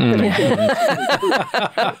worse. But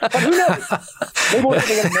who knows? Maybe we're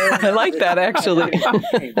going to I like that, actually.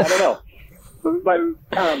 I don't know.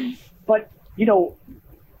 But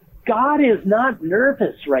God is not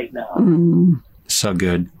nervous right now. So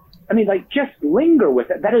good. I mean, like, just linger with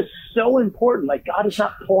it. That is so important. Like, God is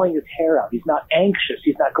not pulling his hair out. He's not anxious.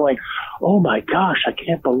 He's not going, oh my gosh, I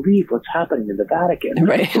can't believe what's happening in the Vatican.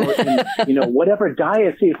 Right. Or in, whatever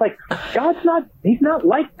diocese. Like, he's not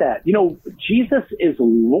like that. Jesus is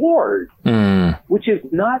Lord, which is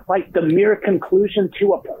not like the mere conclusion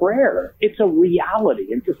to a prayer. It's a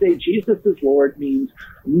reality. And to say Jesus is Lord means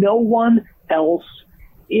no one else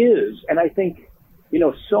is. And I think,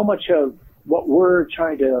 so much of what we're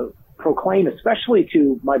trying to proclaim, especially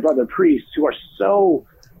to my brother priests who are so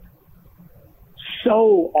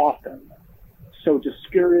often so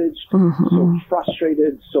discouraged, so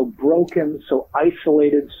frustrated, so broken, so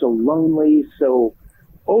isolated, so lonely, so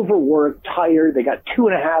overworked, tired. They got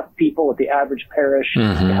 2.5 people at the average parish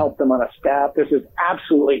to help them on a staff. This is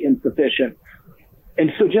absolutely insufficient.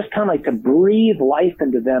 And so just kind of like to breathe life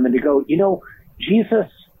into them and to go, Jesus,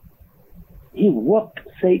 he whooped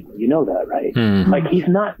Satan. You know that, right? Like, he's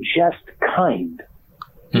not just kind.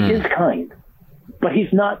 He is kind, but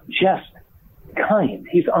he's not just kind.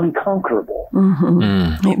 He's unconquerable.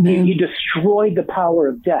 He destroyed the power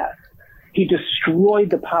of death. He destroyed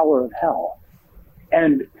the power of hell.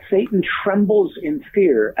 And Satan trembles in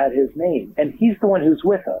fear at his name, and he's the one who's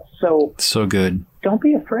with us. So good. Don't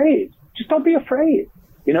be afraid. Just don't be afraid,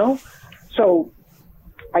 you know? So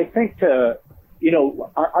I think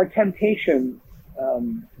our temptation,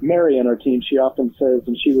 Mary on our team, she often says,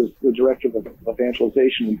 and she was the director of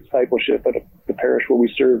evangelization and discipleship at the parish where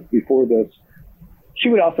we served before this. She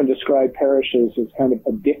would often describe parishes as kind of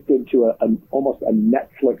addicted to almost a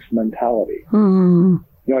Netflix mentality. Mm.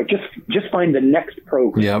 You know, just find the next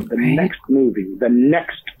program, next movie, the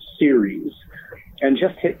next series, and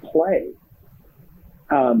just hit play.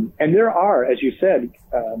 And there are, as you said,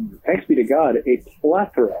 thanks be to God, a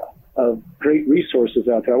plethora of great resources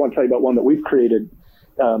out there. I want to tell you about one that we've created.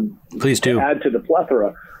 Please do. To add to the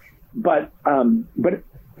plethora. But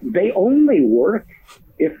they only work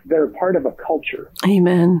if they're part of a culture.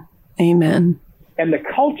 Amen. Amen. And the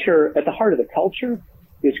culture, at the heart of the culture,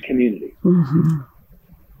 is community. Mm-hmm.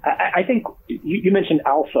 I think you mentioned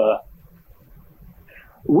Alpha.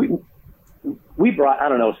 We brought,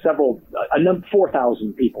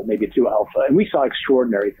 4,000 people maybe to Alpha, and we saw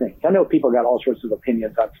extraordinary things. I know people got all sorts of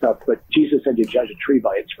opinions on stuff, but Jesus said you judge a tree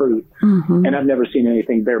by its fruit. Mm-hmm. And I've never seen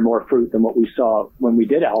anything bear more fruit than what we saw when we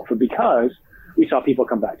did Alpha, because we saw people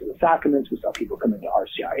come back to the sacraments. We saw people come into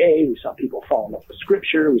RCIA. We saw people fall in love with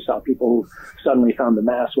Scripture. We saw people who suddenly found the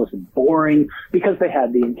Mass wasn't boring because they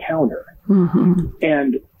had the encounter. Mm-hmm.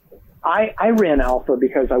 And I ran Alpha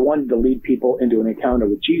because I wanted to lead people into an encounter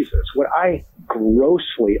with Jesus. What I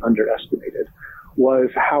grossly underestimated was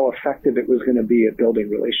how effective it was going to be at building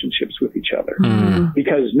relationships with each other. Mm.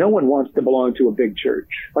 Because no one wants to belong to a big church.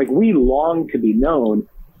 Like, we long to be known.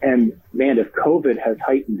 And man, if COVID has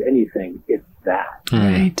heightened anything, it's that.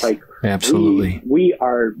 Right. Like, absolutely. We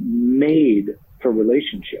are made for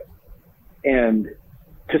relationship. And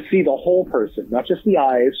to see the whole person, not just the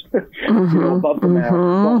eyes, mm-hmm. Above the mask,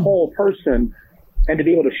 mm-hmm. the whole person, and to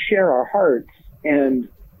be able to share our hearts. And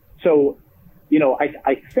so,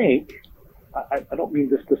 I think, I don't mean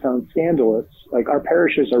this to sound scandalous, like, our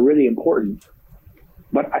parishes are really important,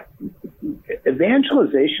 but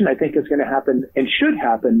evangelization, I think, is going to happen and should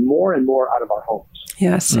happen more and more out of our homes.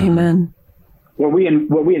 Yes, mm-hmm. Amen. Where we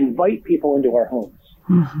invite people into our homes,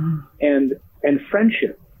 mm-hmm. and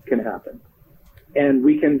friendship can happen. And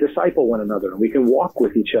we can disciple one another, and we can walk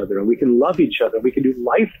with each other, and we can love each other. We can do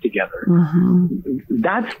life together. Mm-hmm.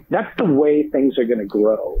 That's the way things are going to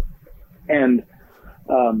grow. And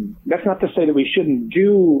that's not to say that we shouldn't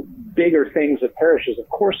do bigger things at parishes. Of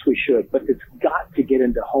course we should, but it's got to get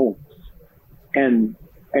into homes. And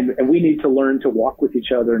we need to learn to walk with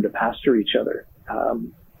each other and to pastor each other.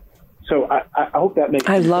 So I hope that makes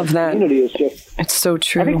sense. I love that. Community is just, it's so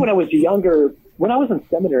true. I think when I was younger, when I was in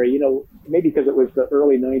seminary, maybe because it was the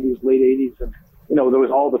early 90s, late 80s, and, there was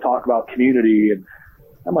all the talk about community, and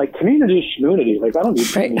I'm like, community, schmunity. Like, I don't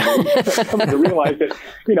need community. I'm coming to realize that,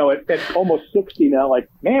 at almost 60 now, like,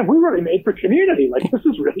 man, we were really made for community. Like, this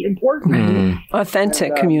is really important. Mm.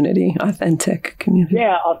 Authentic community. Yeah, authentic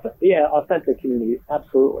community.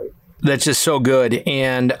 Absolutely. That's just so good.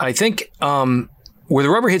 And I think where the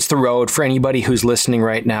rubber hits the road for anybody who's listening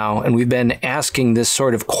right now, and we've been asking this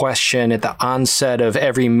sort of question at the onset of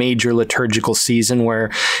every major liturgical season where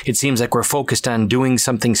it seems like we're focused on doing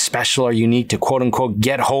something special or unique to quote unquote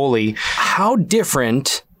get holy. How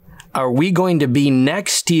different are we going to be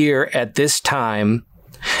next year at this time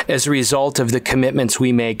as a result of the commitments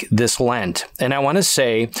we make this Lent? And I want to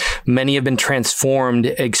say many have been transformed,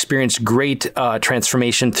 experienced great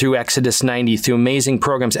transformation through Exodus 90, through amazing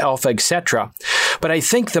programs, Alpha, etc. But I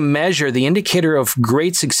think the measure, the indicator of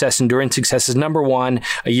great success, enduring success, is number one,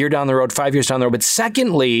 a year down the road, 5 years down the road. But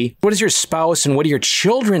secondly, what does your spouse and what do your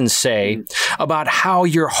children say about how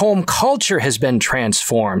your home culture has been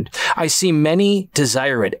transformed? I see many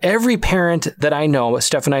desire it. Every parent that I know,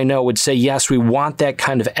 Steph and I know, would say, yes, we want that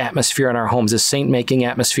kind of atmosphere in our homes, a saint-making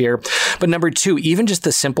atmosphere. But number two, even just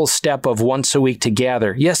the simple step of once a week to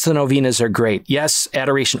gather. Yes, the novenas are great. Yes,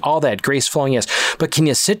 adoration, all that, grace flowing, yes. But can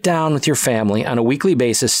you sit down with your family on a weekly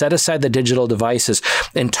basis, set aside the digital devices,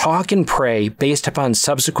 and talk and pray based upon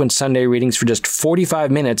subsequent Sunday readings for just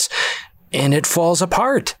 45 minutes, and it falls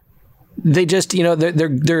apart? They just,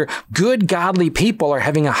 they're good, godly people are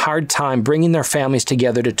having a hard time bringing their families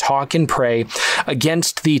together to talk and pray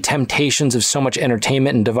against the temptations of so much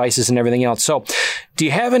entertainment and devices and everything else. So do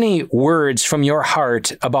you have any words from your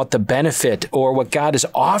heart about the benefit or what God is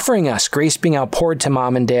offering us, grace being outpoured to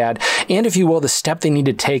mom and dad, and if you will, the step they need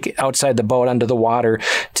to take outside the boat onto the water,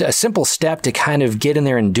 to a simple step to kind of get in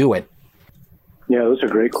there and do it? Yeah, those are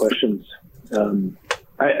great questions.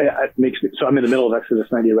 It makes me, so I'm in the middle of Exodus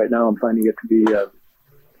 90 right now. I'm finding it to be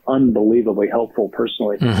unbelievably helpful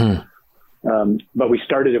personally. Mm-hmm. But we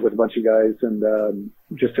started it with a bunch of guys and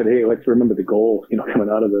just said, hey, let's remember the goal, coming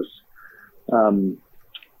out of this.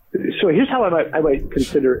 So here's how I might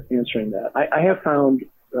consider answering that. I have found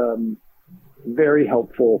very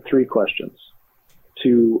helpful 3 questions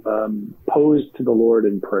to pose to the Lord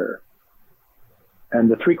in prayer. And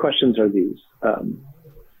the 3 questions are these.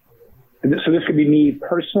 So this could be me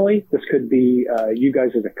personally. This could be you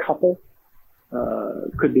guys as a couple.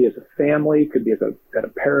 Could be as a family. Could be at a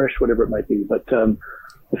parish, whatever it might be. But the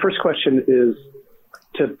first question is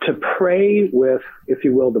to pray with, if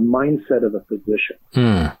you will, the mindset of a physician.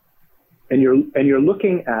 And you're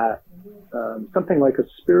looking at something like a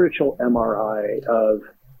spiritual MRI of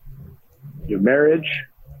your marriage,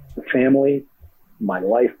 the family, my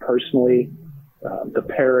life personally, the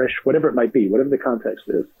parish, whatever it might be, whatever the context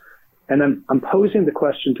is. And I'm posing the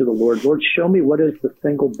question to the Lord, Lord, show me what is the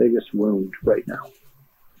single biggest wound right now.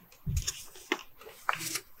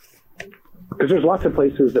 Because there's lots of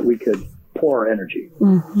places that we could pour our energy.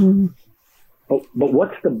 Mm-hmm. But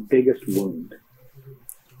what's the biggest wound?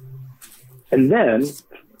 And then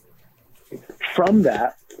from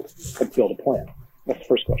that, let's build a plan. That's the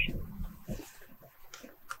first question.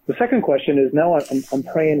 The second question is, now I'm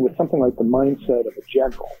praying with something like the mindset of a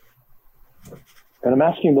general. And I'm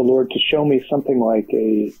asking the Lord to show me something like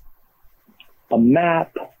a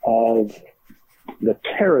map of the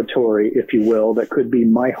territory, if you will, that could be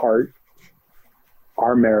my heart,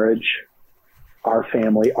 our marriage, our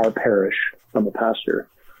family, our parish. I'm a pastor.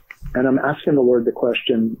 And I'm asking the Lord the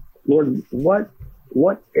question, Lord,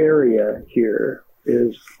 what area here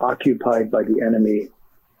is occupied by the enemy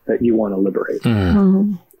that you want to liberate?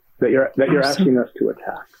 Mm-hmm. That you're asking us to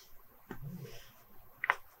attack.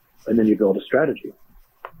 And then you build a strategy.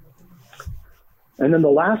 And then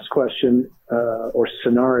the last question, or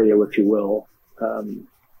scenario, if you will,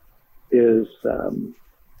 is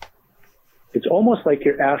it's almost like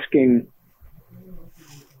you're asking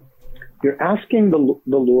the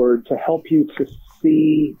Lord to help you to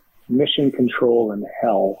see mission control in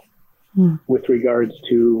hell with regards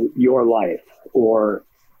to your life or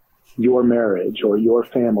your marriage or your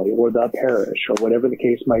family or the parish or whatever the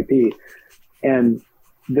case might be. And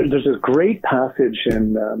there's this great passage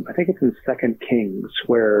in, I think it's in 2 Kings,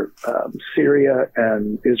 where Syria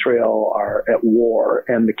and Israel are at war,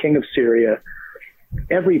 and the king of Syria,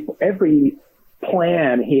 every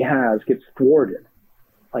plan he has gets thwarted.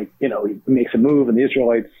 Like, he makes a move, and the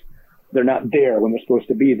Israelites, they're not there when they're supposed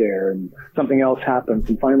to be there, and something else happens,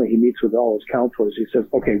 and finally he meets with all his counselors. He says,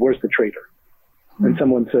 okay, where's the traitor? And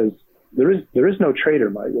someone says, there is no traitor,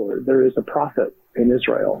 my lord. There is a prophet in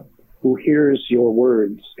Israel who hears your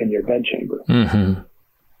words in your bedchamber. Mm-hmm.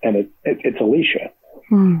 And it's Elisha,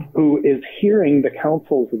 who is hearing the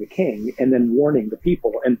counsels of the king and then warning the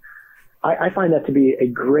people. And I find that to be a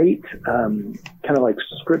great kind of like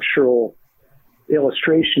scriptural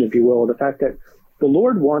illustration, if you will, of the fact that the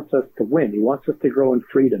Lord wants us to win. He wants us to grow in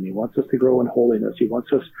freedom. He wants us to grow in holiness. He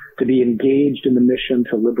wants us to be engaged in the mission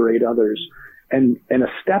to liberate others. And a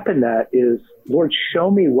step in that is, Lord, show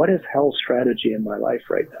me what is hell's strategy in my life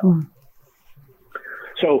right now.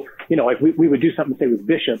 So, like we would do something, say, with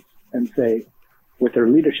bishops and say, with their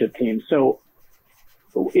leadership team. So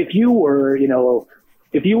if you were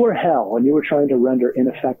hell and you were trying to render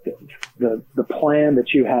ineffective the plan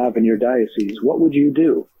that you have in your diocese, what would you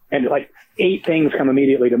do? And like 8 things come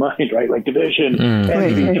immediately to mind, right? Like division,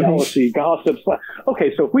 envy, jealousy, gossip.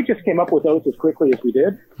 Okay, so if we just came up with those as quickly as we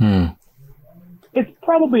did, it's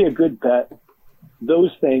probably a good bet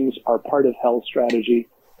those things are part of hell's strategy.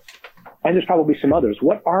 And there's probably some others.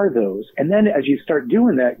 What are those? And then as you start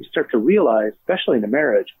doing that, you start to realize, especially in the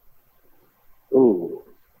marriage, ooh,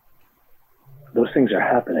 those things are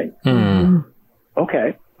happening.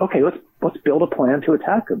 Okay, let's build a plan to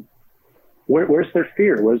attack them. Where's their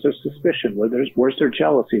fear? Where's their suspicion? Where's their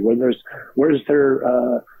jealousy? Where's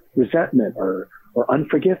their resentment or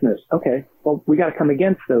unforgiveness? Okay, well, we got to come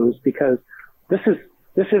against those, because this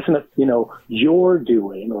isn't your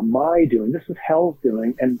doing or my doing. This is hell's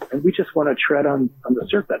doing, and we just want to tread on the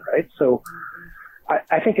serpent, right? So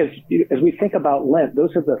I think as we think about Lent,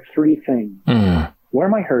 those are the 3 things. Where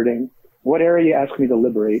am I hurting? What area you ask me to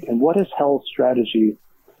liberate? And what is hell's strategy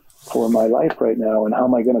for my life right now? And how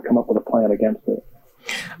am I going to come up with a plan against it?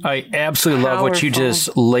 I absolutely love what you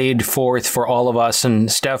just laid forth for all of us.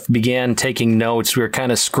 And Steph began taking notes. We were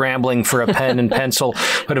kind of scrambling for a pen and pencil.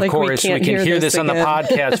 But of course, we can hear this on the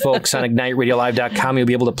podcast, folks, on IgniteRadioLive.com. You'll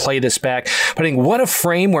be able to play this back. But I think what a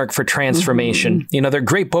framework for transformation. You know, there are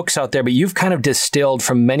great books out there, but you've kind of distilled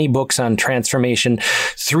from many books on transformation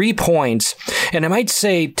 3 points. And I might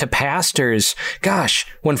say to pastors, gosh,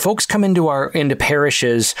 when folks come into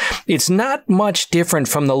parishes, it's not much different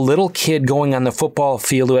from the little kid going on the football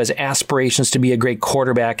field who has aspirations to be a great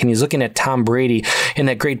quarterback, and he's looking at Tom Brady in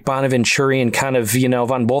that great Bonaventurian kind of,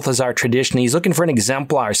 von Balthasar tradition. He's looking for an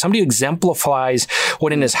exemplar, somebody who exemplifies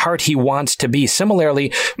what in his heart he wants to be.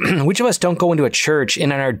 Similarly, which of us don't go into a church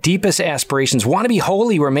and in our deepest aspirations want to be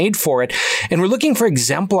holy? We're made for it. And we're looking for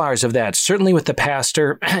exemplars of that, certainly with the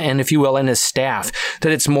pastor and, if you will, and his staff,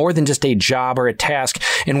 that it's more than just a job or a task.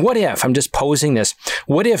 And what if, I'm just posing this,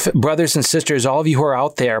 what if, brothers and sisters, all of you who are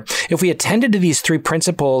out there, if we attended to these 3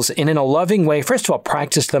 principles and in a loving way, first of all,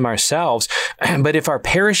 practice them ourselves, but if our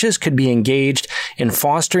parishes could be engaged in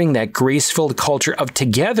fostering that grace-filled culture of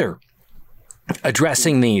together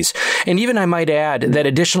addressing these. And even I might add that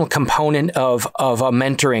additional component of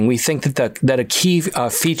mentoring. We think that a key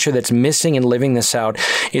feature that's missing in living this out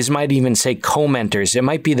is, might even say, co-mentors. It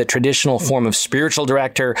might be the traditional form of spiritual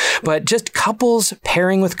director, but just couples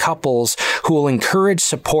pairing with couples who will encourage,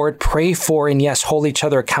 support, pray for, and yes, hold each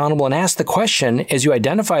other accountable and ask the question as you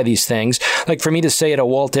identify these things. Like for me to say to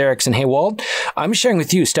Walt Erickson, hey, Walt, I'm sharing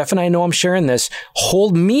with you, Steph and I know I'm sharing this.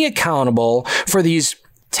 Hold me accountable for these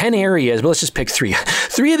 10 areas, but let's just pick 3.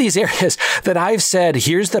 3 of these areas that I've said,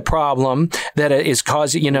 here's the problem that is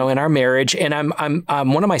causing, in our marriage. And I'm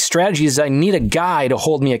one of my strategies is I need a guy to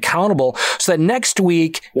hold me accountable so that next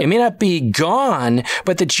week it may not be gone,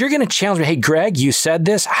 but that you're going to challenge me. Hey, Greg, you said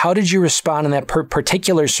this. How did you respond in that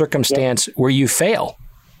particular circumstance where you fail?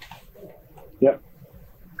 Yep.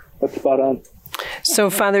 That's spot on. So,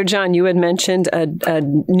 Father John, you had mentioned a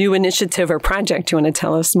new initiative or project. Do you want to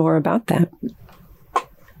tell us more about that?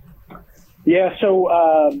 Yeah,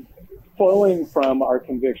 so flowing from our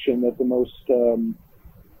conviction that the most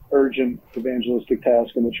urgent evangelistic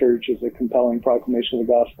task in the church is a compelling proclamation of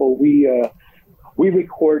the gospel, we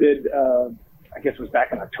recorded, I guess it was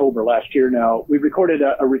back in October last year now, we recorded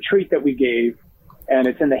a retreat that we gave, and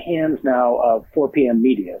it's in the hands now of 4 p.m.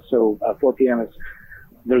 Media. So 4 p.m.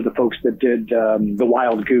 they're the folks that did The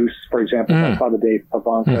Wild Goose, for example, by Father Dave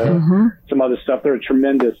Pavonka, some other stuff. They're a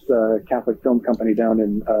tremendous Catholic film company down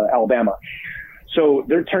in Alabama. So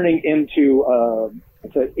they're turning into,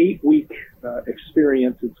 it's an 8-week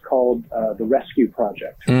experience. It's called The Rescue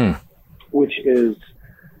Project, which is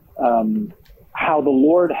how the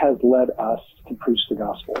Lord has led us to preach the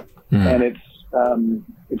gospel. And it's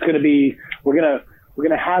going to be, we're going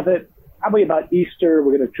to have it probably about Easter.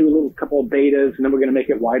 We're going to do a little couple of betas, and then we're going to make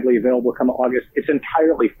it widely available come August. It's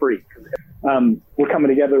entirely free. We're coming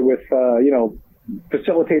together with,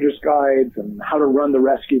 facilitators guides and how to run the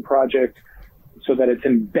rescue project so that it's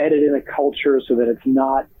embedded in a culture, so that it's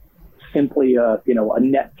not simply a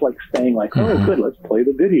Netflix thing like, oh, good, let's play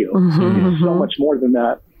the video. It's so much more than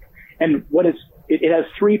that. And it has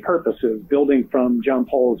 3 purposes, building from John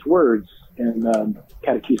Paul's words in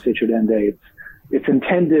Catechesi Tradendae. It's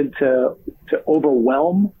intended to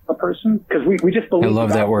overwhelm a person, because we just believe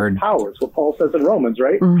that word. Power. It's what Paul says in Romans,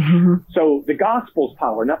 right? So the gospel's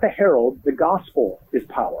power, not the herald. The gospel is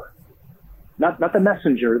power, not the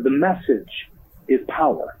messenger. The message is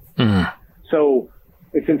power. So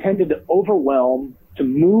it's intended to overwhelm, to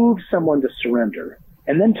move someone to surrender,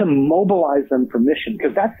 and then to mobilize them for mission.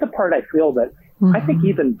 Because that's the part I feel that I think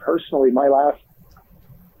even personally, my last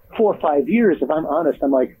 4 or 5 years, if I'm honest,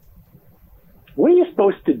 I'm like, what are you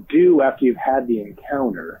supposed to do after you've had the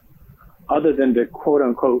encounter other than to, quote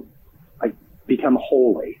unquote, like become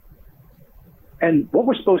holy? And what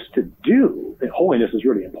we're supposed to do, and holiness is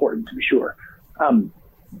really important to be sure,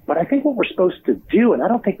 but I think what we're supposed to do, and I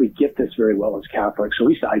don't think we get this very well as Catholics, or at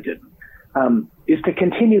least I didn't, is to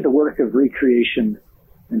continue the work of recreation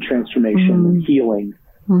and transformation and healing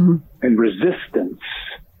and resistance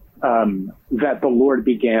that the Lord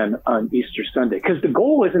began on Easter Sunday. Because the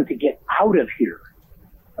goal isn't to get out of here.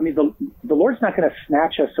 I mean, the Lord's not going to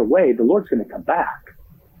snatch us away. The Lord's going to come back,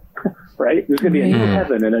 right? There's going to be a new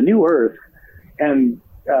heaven and a new earth. And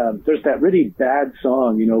there's that really bad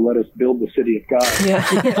song, let us build the city of God.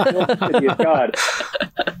 Yeah. Build the city of God.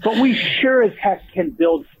 But we sure as heck can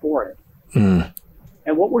build for it.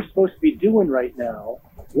 And what we're supposed to be doing right now,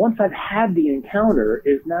 once I've had the encounter,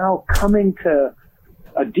 is now coming to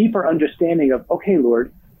a deeper understanding of, okay,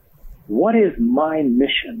 Lord, what is my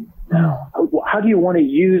mission now? How do you want to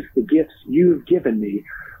use the gifts you've given me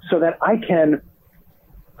so that I can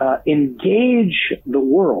engage the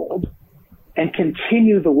world and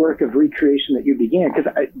continue the work of recreation that you began.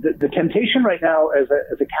 Because the temptation right now as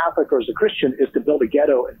a Catholic or as a Christian is to build a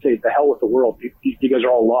ghetto and say, the hell with the world, you guys are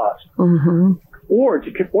all lost. Mm-hmm. Or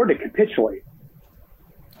to capitulate.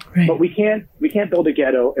 Right. But we can't build a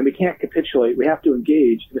ghetto and we can't capitulate. We have to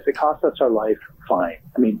engage. And if it costs us our life, fine.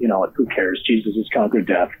 I mean, who cares? Jesus has conquered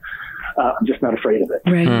death. I'm just not afraid of it.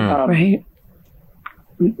 Right. Right.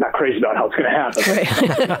 Not crazy about how it's going to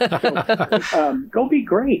happen. So, go be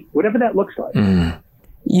great, whatever that looks like.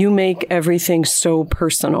 You make everything so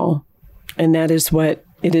personal, and that is what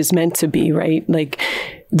it is meant to be, right? Like,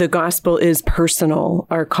 the gospel is personal.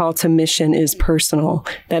 Our call to mission is personal.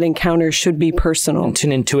 That encounter should be personal. And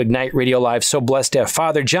tune into Ignite Radio Live. So blessed to have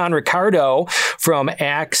Father John Riccardo from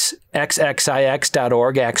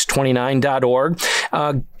xxix.org,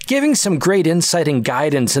 acts29.org, giving some great insight and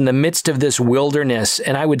guidance in the midst of this wilderness.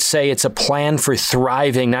 And I would say it's a plan for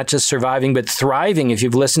thriving, not just surviving, but thriving if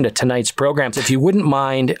you've listened to tonight's programs. If you wouldn't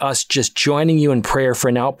mind us just joining you in prayer for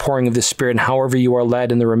an outpouring of the Spirit and however you are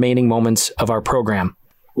led in the remaining moments of our program.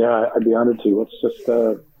 Yeah, I'd be honored to. Let's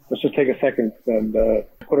just take a second and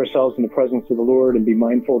put ourselves in the presence of the Lord and be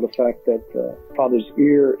mindful of the fact that Father's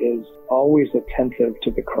ear is always attentive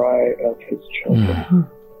to the cry of his children. Mm-hmm.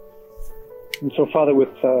 And so, Father, with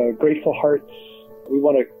grateful hearts, we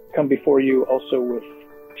want to come before you also with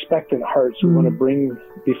expectant hearts. We want to bring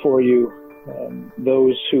before you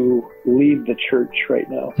those who lead the church right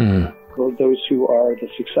now. Those who are the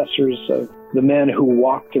successors of the men who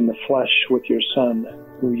walked in the flesh with your Son,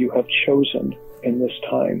 who you have chosen in this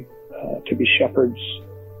time to be shepherds.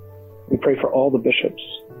 We pray for all the bishops.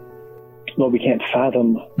 Lord, we can't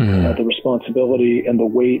fathom the responsibility and the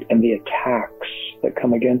weight and the attacks that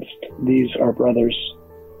come against these, our brothers.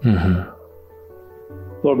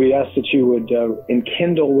 Lord, we ask that you would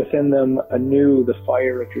enkindle within them anew the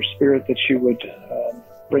fire of your Spirit, that you would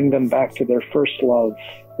bring them back to their first love,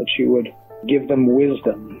 that you would give them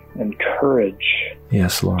wisdom and courage.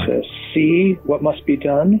 Yes, Lord. To see what must be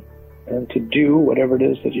done and to do whatever it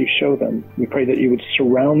is that you show them. We pray that you would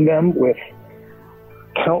surround them with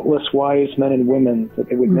countless wise men and women, that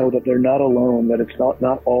they would know that they're not alone, that it's not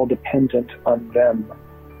all dependent on them.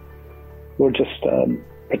 Lord, just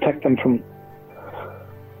protect them from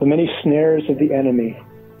the many snares of the enemy,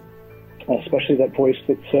 especially that voice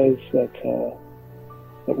that says that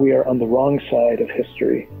we are on the wrong side of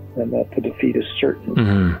history and that the defeat is certain.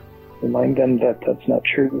 Remind them that that's not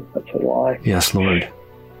true. That's a lie. Yes, Lord.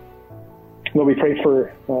 Lord, we pray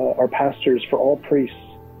for our pastors, for all priests.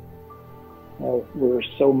 We're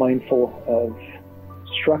so mindful of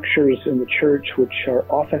structures in the church which are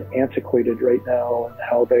often antiquated right now and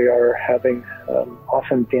how they are having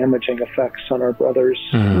often damaging effects on our brothers.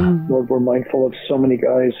 Lord, we're mindful of so many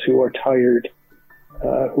guys who are tired,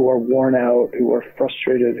 who are worn out, who are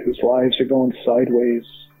frustrated, whose lives are going sideways.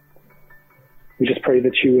 We just pray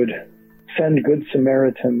that you would send good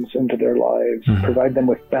Samaritans into their lives, provide them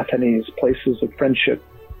with Bethanies, places of friendship,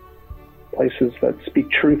 places that speak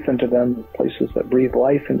truth into them, places that breathe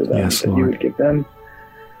life into them, yes, that Lord. You would give them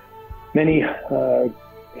many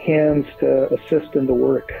hands to assist in the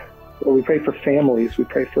work. Lord, we pray for families. We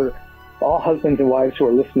pray for all husbands and wives who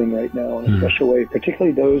are listening right now in a special way,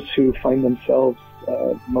 particularly those who find themselves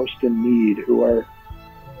most in need, who are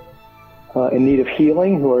in need of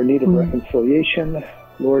healing, who are in need of reconciliation.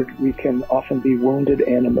 Lord, we can often be wounded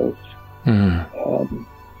animals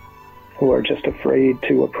who are just afraid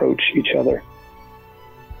to approach each other.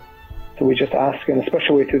 So we just ask, in a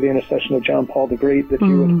special way through the intercession of John Paul the Great, that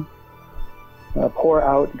you would pour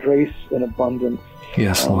out grace in abundance.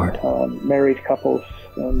 Yes, Lord. Married couples,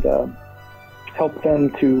 and help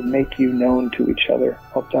them to make you known to each other.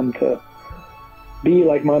 Help them to be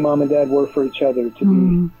like my mom and dad were for each other, to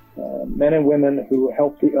be men and women who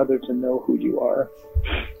help the other to know who you are.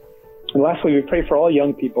 And lastly, we pray for all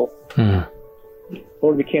young people.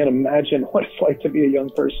 Lord, we can't imagine what it's like to be a young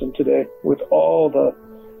person today with all the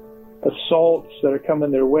assaults that are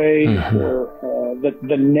coming their way, or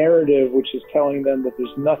the narrative which is telling them that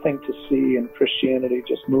there's nothing to see in Christianity,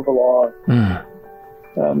 just move along.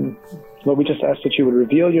 Lord, we just ask that you would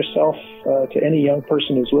reveal yourself to any young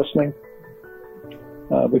person who's listening.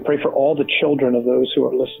 We pray for all the children of those who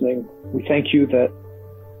are listening. We thank you that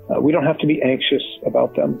we don't have to be anxious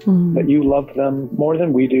about them, that you love them more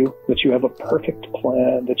than we do, that you have a perfect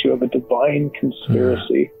plan, that you have a divine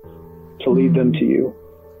conspiracy to lead them to you.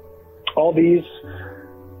 All these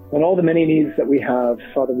and all the many needs that we have,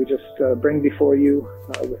 Father, we just bring before you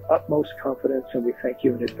with utmost confidence, and we thank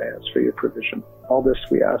you in advance for your provision. All this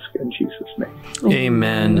we ask in Jesus' name.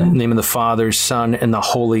 Amen. In the name of the Father, Son, and the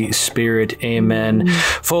Holy Spirit. Amen.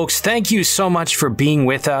 Folks, thank you so much for being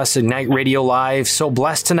with us, Ignite Radio Live. So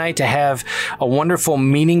blessed tonight to have a wonderful,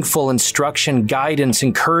 meaningful instruction, guidance,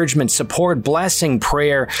 encouragement, support, blessing,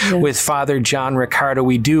 prayer with Father John Riccardo.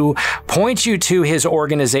 We do point you to his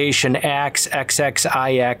organization, Acts,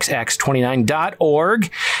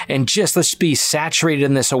 Acts29.org. And just let's be saturated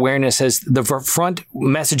in this awareness as the front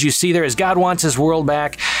message you see there is God wants his world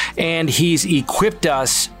back, and he's equipped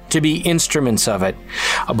us to be instruments of it.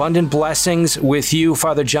 Abundant blessings with you,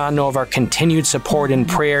 Father John. Know of our continued support and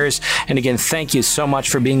prayers. And again, thank you so much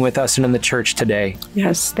for being with us and in the church today.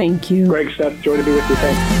 Yes, thank you. Greg, Seth, joy to be with you.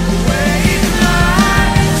 Thanks.